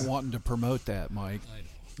wasn't wanting to promote that, Mike. I know.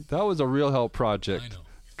 That was a Real Help project. I know.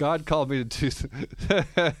 God called me to do.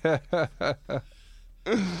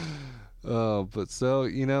 But so,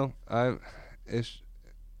 you know,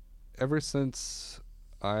 ever since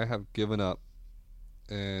I have given up,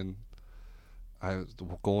 and I was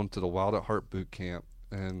going to the Wild at Heart boot camp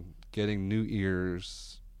and getting new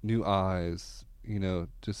ears, new eyes, you know,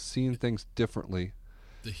 just seeing things differently.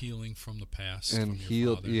 The healing from the past. And from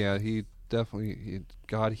healed. father. Yeah,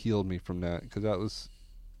 God healed me from that, because that was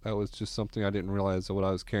just something I didn't realize what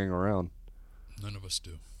I was carrying around. None of us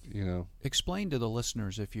do. You know. Explain to the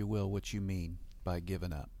listeners, if you will, what you mean by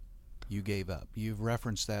giving up. You gave up. You've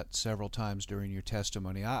referenced that several times during your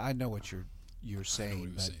testimony. I know what you're saying. I know what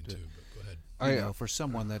he was saying too, but go ahead. You know, for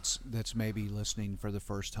someone that's maybe listening for the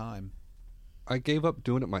first time. I gave up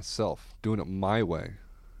doing it myself, doing it my way,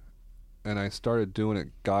 and I started doing it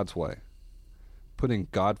God's way, putting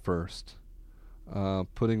God first,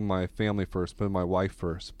 putting my family first, putting my wife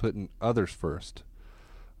first, putting others first.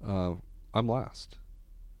 I'm last,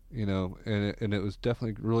 you know, and it was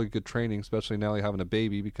definitely really good training, especially now having a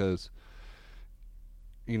baby, because,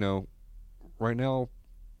 you know, right now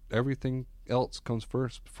everything else comes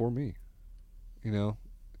first before me, you know.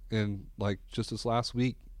 And like just this last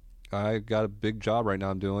week, I got a big job right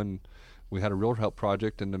now I'm doing. We had a Real Help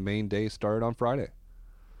project, and the main day started on Friday.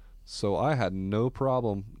 So I had no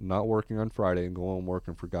problem not working on Friday and going and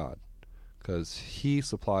working for God, because He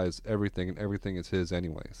supplies everything, and everything is His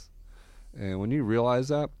anyways. And when you realize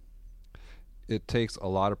that, it takes a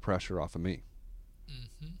lot of pressure off of me.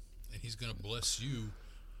 Mm-hmm. And He's going to bless you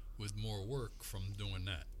with more work from doing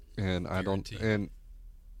that. And I don't, and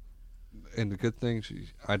the good thing,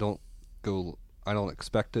 I don't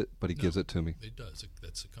expect it, but He gives it to me. It does.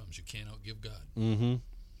 That comes. You can't outgive God. Mm-hmm.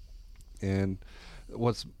 And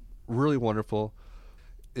what's really wonderful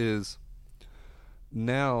is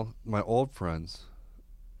now my old friends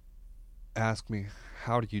ask me,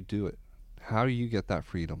 how do you do it? How do you get that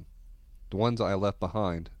freedom? The ones I left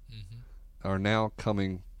behind are now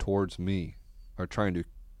coming towards me, are trying to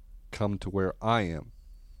come to where I am.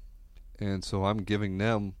 And so I'm giving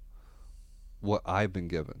them what I've been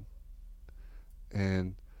given.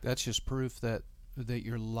 And that's just proof that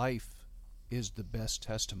your life is the best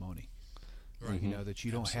testimony. Right. You know, that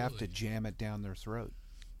you don't have to jam it down their throat.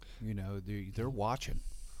 You know, they're watching.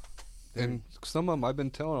 And some of them I've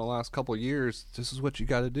been telling the last couple of years, this is what you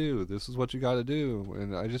got to do. This is what you got to do.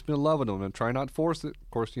 And I just been loving them and try not to force it.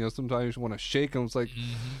 Of course, you know, sometimes you want to shake them. It's like,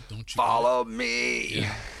 don't you follow me.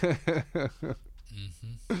 Yeah.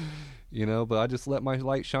 You know, but I just let my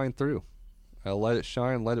light shine through. I let it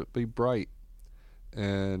shine, let it be bright.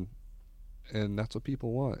 And that's what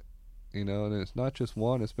people want. You know, and it's not just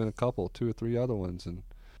one, it's been a couple, 2 or 3 other ones.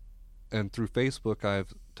 And through Facebook,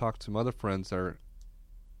 I've talked to some other friends that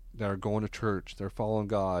are going to church, they're following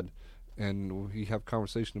God, and we have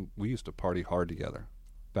conversation. We used to party hard together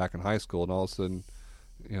back in high school, and all of a sudden,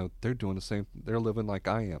 you know, they're doing the same, they're living like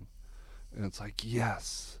I am. And it's like,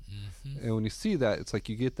 yes. And when you see that, it's like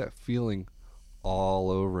you get that feeling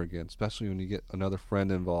all over again, especially when you get another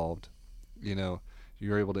friend involved. You know,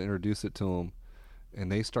 you're able to introduce it to them, and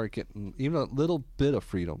they start getting even a little bit of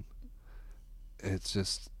freedom. It's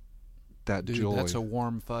just that joy. That's a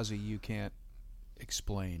warm fuzzy you can't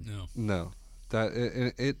explain. No. That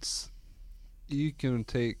it's, you can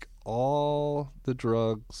take all the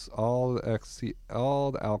drugs, all the ecstasy,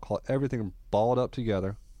 all the alcohol, everything balled up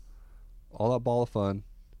together, all that ball of fun,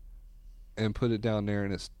 and put it down there,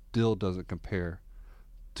 and it still doesn't compare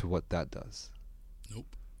to what that does.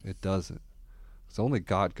 Nope. It doesn't. So only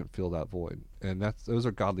God can fill that void, and those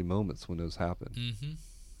are godly moments when those happen.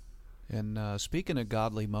 Mm-hmm. And speaking of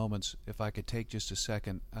godly moments, if I could take just a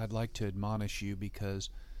second, I'd like to admonish you because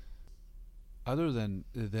other than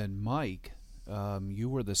Mike, you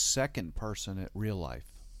were the second person at Real Life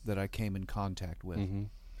that I came in contact with. Mm-hmm.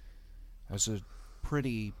 I was a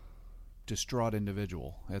pretty distraught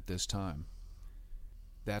individual at this time.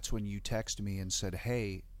 That's when you texted me and said,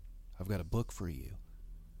 "Hey, I've got a book for you."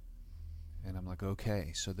 And I'm like,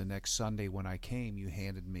 okay. So the next Sunday when I came, you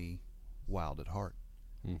handed me Wild at Heart.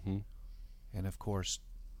 Mm-hmm. And of course,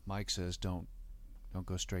 Mike says, don't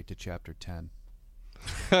go straight to chapter 10.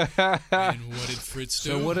 And what did Fritz do?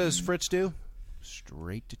 So what does Fritz do?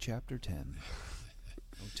 Straight to chapter 10.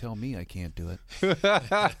 Don't tell me I can't do it.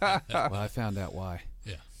 Well, I found out why.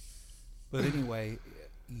 Yeah. But anyway,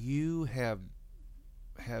 you have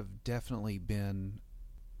definitely been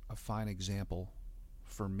a fine example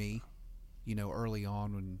for me. You know, early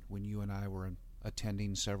on when you and I were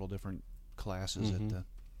attending several different classes Mm-hmm.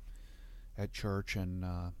 at church, and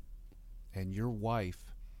your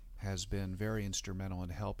wife has been very instrumental in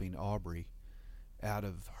helping Aubrey out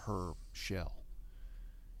of her shell.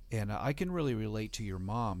 And I can really relate to your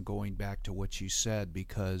mom, going back to what you said,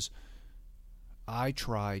 because I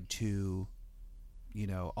tried to, you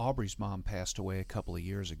know, Aubrey's mom passed away a couple of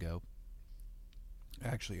years ago,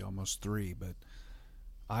 actually almost 3, but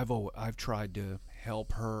I've tried to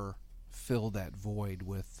help her fill that void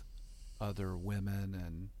with other women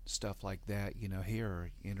and stuff like that, you know,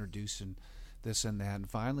 here, introducing this and that. And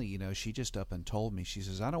finally, you know, she just up and told me, she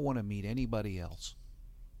says, "I don't want to meet anybody else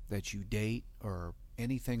that you date or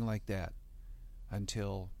anything like that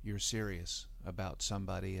until you're serious about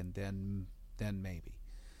somebody, and then maybe."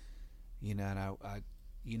 You know, and I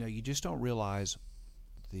you know, you just don't realize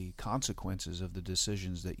the consequences of the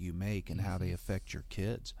decisions that you make and how they affect your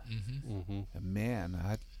kids. Mm-hmm. Mm-hmm. And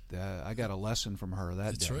man, I got a lesson from her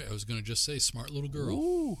that That's day. right. I was going to just say, smart little girl.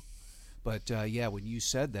 Ooh. But yeah, when you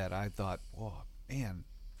said that, I thought, oh man,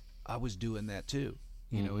 I was doing that too.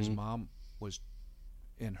 You know, his mom was,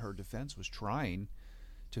 in her defense, was trying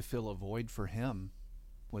to fill a void for him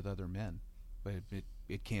with other men, but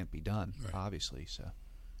it can't be done, Right. obviously. So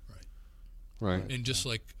Right. And just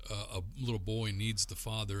like a little boy needs the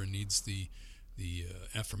father and needs the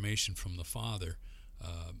affirmation from the father,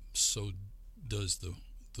 so does the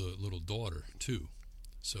little daughter too.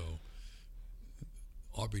 So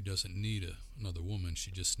Aubrey doesn't need another woman.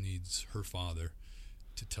 She just needs her father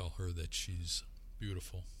to tell her that she's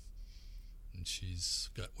beautiful and she's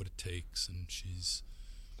got what it takes and she's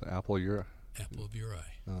The apple of your apple of your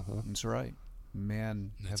eye. Uh-huh. that's right.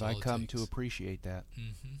 Man, That's have I all it come to takes. appreciate that.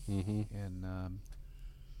 Mm-hmm. Mm-hmm. And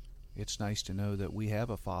it's nice to know that we have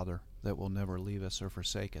a father that will never leave us or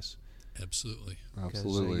forsake us. Absolutely. 'Cause,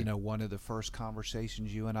 Absolutely. you know, one of the first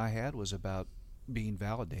conversations you and I had was about being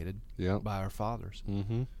validated Yeah. by our fathers.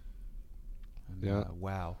 Mm-hmm. And, Yeah.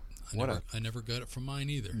 Wow. I never got it from mine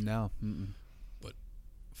either. No. Mm-mm.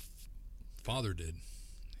 Father did.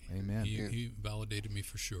 Amen. He validated me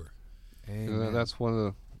for sure. Amen. That's one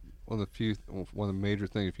of the major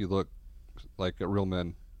things. If you look like at real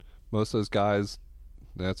men, most of those guys,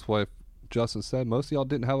 that's what Justin said. Most of y'all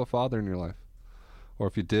didn't have a father in your life, or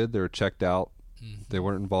if you did, they were checked out. Mm-hmm. They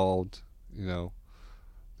weren't involved. You know,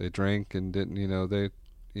 they drank and didn't. They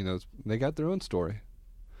got their own story.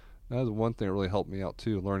 That was one thing that really helped me out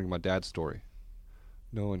too, learning my dad's story,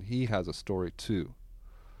 knowing he has a story too.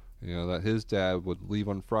 You know, that his dad would leave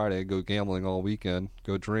on Friday, go gambling all weekend,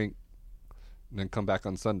 go drink, and then come back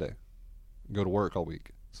on Sunday, go to work all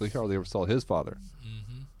week. So he hardly ever saw his father.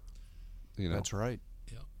 Mm-hmm. You know, That's right.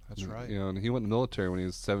 Yeah. That's right. You know, and he went in the military when he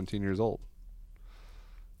was 17 years old.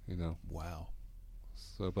 You know, Wow.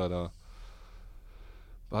 so but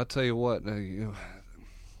I'll tell you what,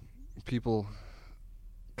 people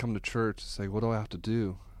come to church and say, "What do I have to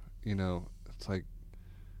do?" You know, it's like,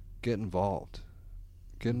 get involved.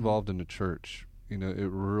 Get involved in the church. You know, that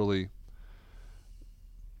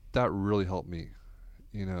really helped me.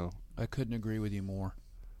 You know, I couldn't agree with you more.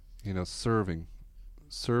 you know, serving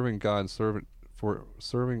God, serving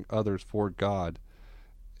others for God.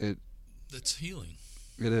 That's healing.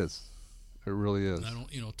 It is. It really is. And I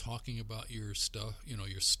don't, talking about your stuff,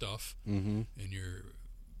 your stuff Mm-hmm. and your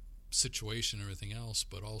situation and everything else,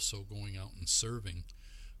 but also going out and serving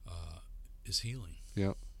is healing.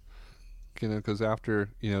 Yep. You know, because after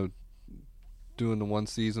doing the one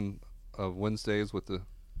season of Wednesdays with the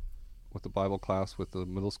Bible class with the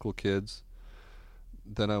middle school kids,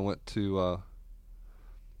 then I went to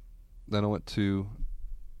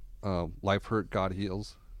Life Hurt, God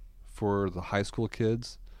Heals for the high school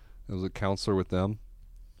kids. I was a counselor with them,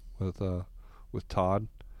 with with Todd,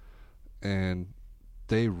 and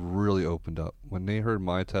they really opened up when they heard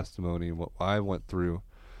my testimony and what I went through.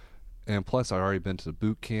 And plus, I'd already been to the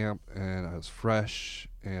boot camp, and I was fresh,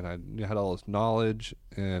 and I had all this knowledge,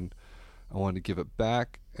 and I wanted to give it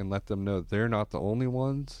back and let them know they're not the only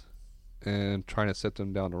ones, and trying to set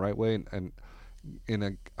them down the right way.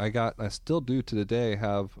 I still do to the day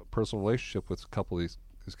have a personal relationship with a couple of these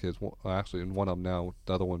kids. Actually, and one of them now,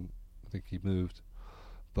 the other one, I think he moved.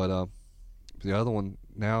 But the other one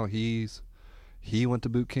now, he went to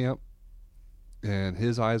boot camp, and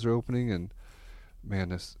his eyes are opening, and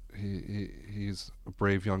man, he's a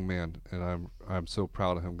brave young man, and I'm so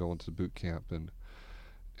proud of him going to boot camp. And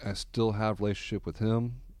I still have a relationship with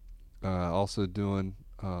him. Also doing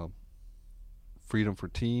Freedom for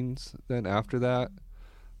Teens. Then after that,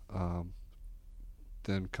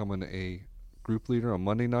 then coming a group leader on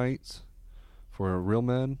Monday nights for Real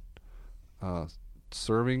Men.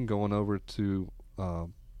 Serving, going over to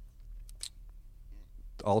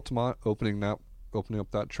Altamont, opening up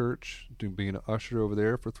that church, being an usher over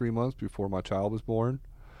there for 3 months before my child was born.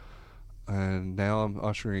 And now I'm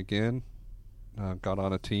ushering again. Got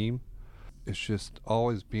on a team. It's just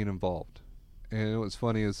always being involved. And what's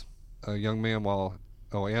funny is a young man,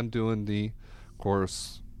 and doing the, of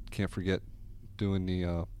course, can't forget doing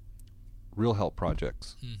the Real Help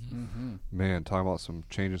projects. Man, talking about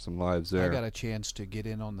changing some lives there. I got a chance to get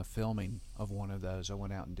in on the filming of one of those. I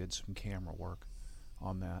went out and did some camera work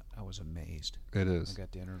on that. I was amazed. It is. I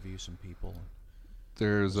got to interview some people.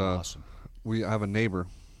 There's awesome. We have a neighbor.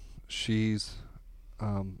 She's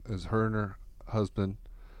is her and her husband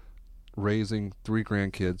raising 3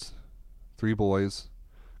 grandkids, 3 boys,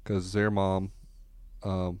 because their mom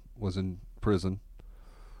was in prison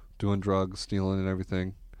doing drugs, stealing, and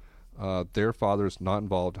everything. Their father's not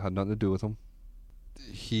involved, had nothing to do with them.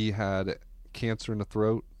 He had cancer in the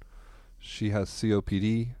throat. She has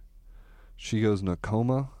COPD. She goes into a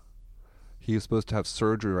coma. He was supposed to have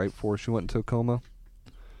surgery right before she went into a coma.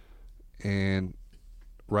 And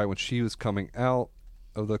right when she was coming out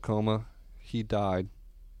of the coma, he died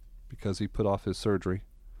because he put off his surgery.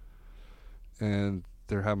 And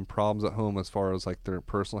they're having problems at home as far as like their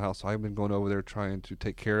personal house. So I've been going over there trying to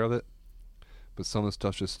take care of it. But some of the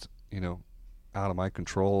stuff's just, out of my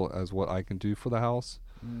control as what I can do for the house.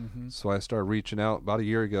 Mm-hmm. So I started reaching out about a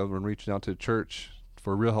year ago and reaching out to the church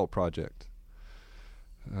for a Real Help project.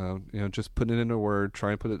 Just putting it into a word,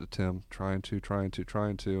 trying to put it to Tim, trying to,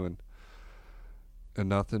 and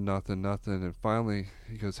nothing. And finally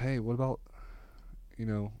he goes, "Hey, what about,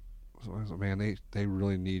 So I was like, man, they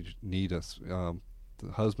really need us.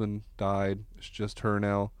 The husband died. It's just her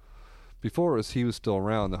now. Before he was still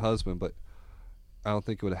around, the husband, but I don't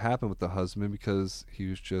think it would have happened with the husband because he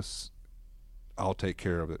was just, I'll take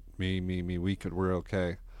care of it. Me, we're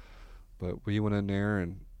okay. But we went in there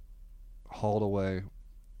and hauled away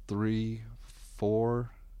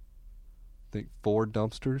 4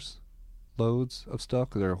 dumpsters loads of stuff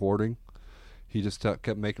because they're hoarding. He just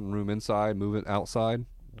kept making room inside, moving outside.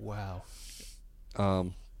 Wow.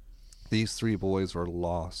 These 3 boys are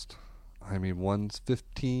lost. I mean, one's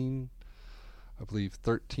 15, I believe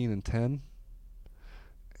 13 and 10.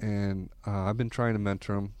 And I've been trying to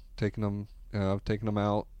mentor them, taking them out, taking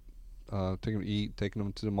them to eat, taking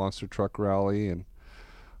them to the monster truck rally, and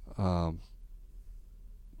trying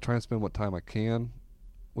to spend what time I can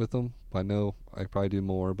with them. I know I probably do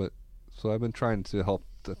more, but so I've been trying to help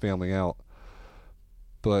the family out.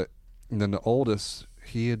 And then the oldest,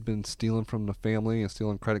 he had been stealing from the family and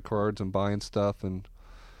stealing credit cards and buying stuff and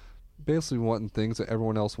basically wanting things that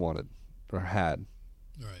everyone else wanted or had.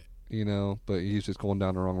 Right. But he's just going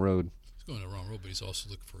down the wrong road. He's going down the wrong road, but he's also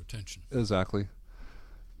looking for attention. Exactly.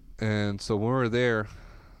 And so when we were there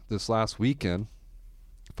this last weekend,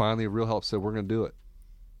 finally Real Help said, we're going to do it.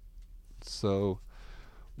 So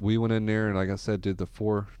we went in there and, like I said, did the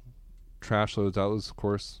 4 trash loads. That was, of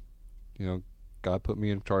course, God put me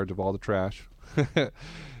in charge of all the trash.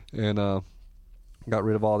 And got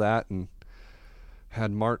rid of all that and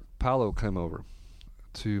had Mark Palo come over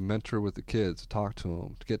to mentor with the kids, to talk to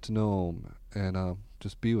them, to get to know them, and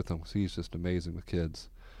just be with them because he's just amazing with kids.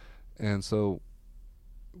 And so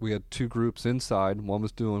we had 2 groups inside. One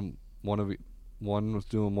was doing one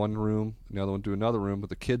room, and the other one doing another room, but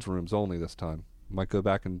the kids' rooms only this time. Might go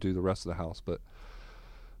back and do the rest of the house, but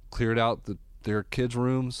cleared out their kids'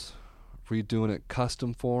 rooms, redoing it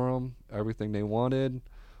custom for them, everything they wanted,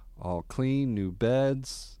 all clean, new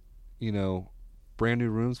beds, brand new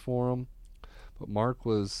rooms for them. But Mark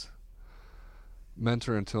was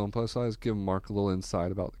mentoring to him. Plus, I was giving Mark a little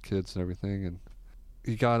insight about the kids and everything. And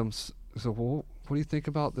he got him. So, well, what do you think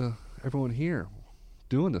about everyone here?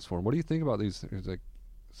 doing this for them. What do you think about these? It's like,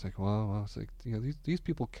 well, it's like, you know, these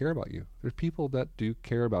people care about you. There's people that do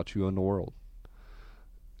care about you in the world.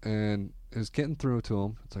 And it's getting through to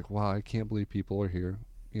them. It's like, wow, I can't believe people are here,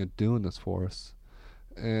 you know, doing this for us.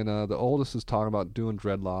 And the oldest is talking about doing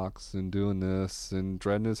dreadlocks and doing this and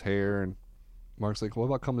dreading his hair. And Mark's like, what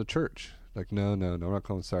about coming to church? Like, no, we're not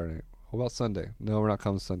coming Saturday. What about Sunday? No, we're not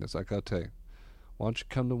coming Sunday. So I gotta tell you, why don't you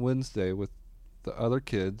come to Wednesday with the other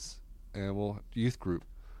kids and we'll youth group.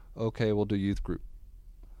 Okay, we'll do youth group.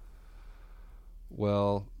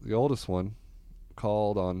 Well, the oldest one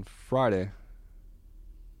called on Friday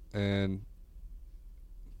and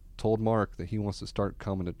told Mark that he wants to start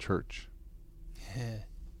coming to church.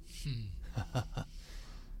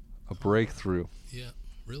 A breakthrough. Yeah,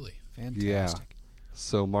 really. Fantastic. Yeah.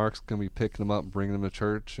 So Mark's going to be picking them up, bringing them to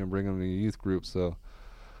church, and bringing them to youth group. So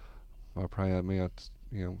I probably may have to,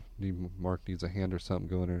 Mark needs a hand or something,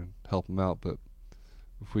 go in there and help him out. But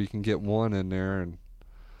if we can get one in there, and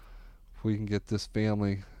if we can get this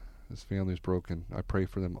family's broken. I pray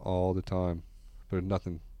for them all the time. But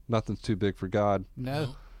nothing's too big for God.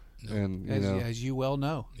 No. And as you well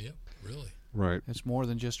know. Yep, really. Right. It's more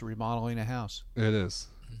than just remodeling a house. It is.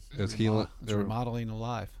 It's healing. It's remodeling a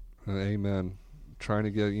life. Amen. Trying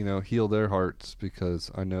to get, heal their hearts,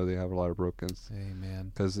 because I know they have a lot of brokenness.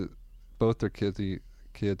 Amen. Because both their kids,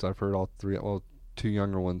 I've heard all three, well, two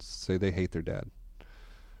younger ones say they hate their dad.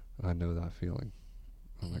 I know that feeling.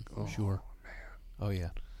 I'm like, oh, sure. Man. Oh, yeah.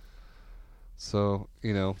 So,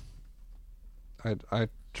 I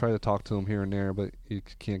try to talk to them here and there, but you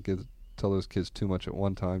can't tell those kids too much at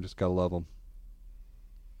one time. Just got to love them.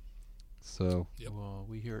 So. Yep. Well,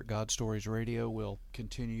 we here at God Stories Radio will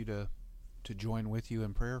continue to join with you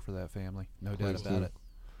in prayer for that family. No doubt about it.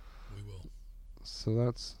 We will. So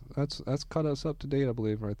that's caught us up to date, I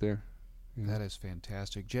believe, right there. Yeah. That is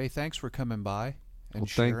fantastic. Jay, thanks for coming by and thank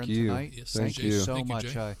sharing you. tonight. Yes, thank you you so Thank you, much.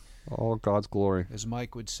 Jay. All God's glory. As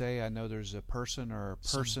Mike would say, I know there's a person or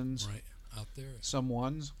persons, right out there,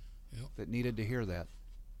 someone's Yep. that needed to hear that.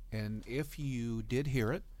 And if you did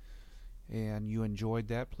hear it and you enjoyed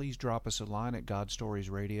that, please drop us a line at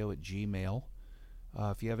godstoriesradio@gmail.com.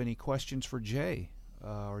 If you have any questions for Jay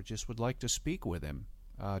or just would like to speak with him,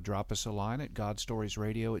 drop us a line at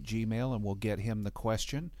godstoriesradio@gmail.com, and we'll get him the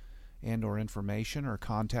question and or information or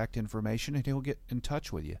contact information, and he'll get in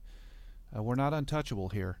touch with you. We're not untouchable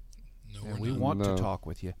here. No, and we're we not. want No. to talk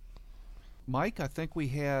with you. Mike, I think we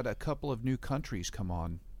had a couple of new countries come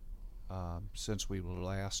on since we were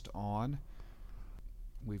last on.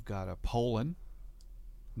 We've got Poland,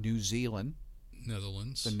 New Zealand,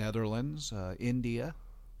 Netherlands. the Netherlands, India,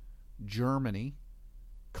 Germany,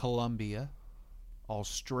 Colombia,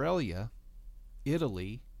 Australia,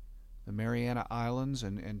 Italy, the Mariana Islands,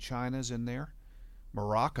 and China's in there,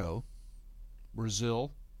 Morocco,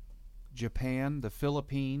 Brazil, Japan, the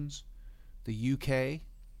Philippines, the UK,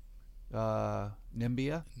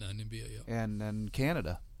 Namibia, Namibia, yeah. and then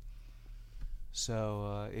Canada.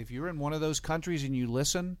 So if you're in one of those countries and you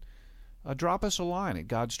listen, drop us a line at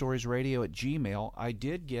godstoriesradio@gmail.com. I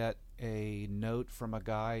did get a note from a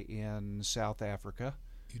guy in South Africa.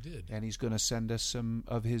 You did. And he's going to send us some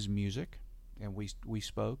of his music, and we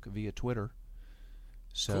spoke via Twitter.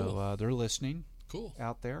 So Cool. They're listening Cool.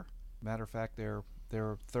 out there. Matter of fact, they're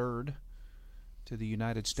third to the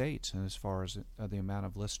United States, and as far as the amount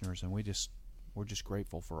of listeners, and we're just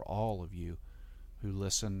grateful for all of you who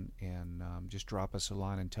listen, and just drop us a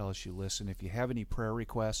line and tell us you listen. If you have any prayer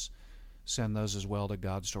requests, send those as well to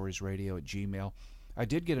godstoriesradio@gmail.com. I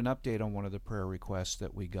did get an update on one of the prayer requests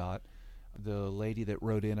that we got. The lady that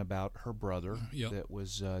wrote in about her brother Yep. that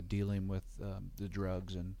was dealing with the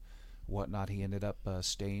drugs and whatnot. He ended up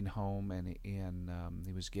staying home, and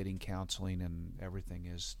he was getting counseling, and everything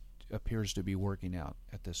appears to be working out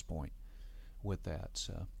at this point with that.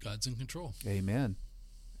 So God's in control. amen.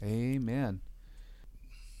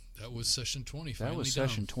 That was session 20. That was finally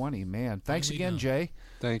session down. 20. Man, thanks Finally again, down. Jay,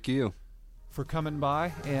 Thank you. for coming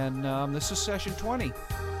by. And this is session 20.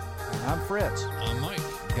 And I'm Fritz. I'm Mike.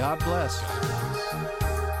 God bless. God bless.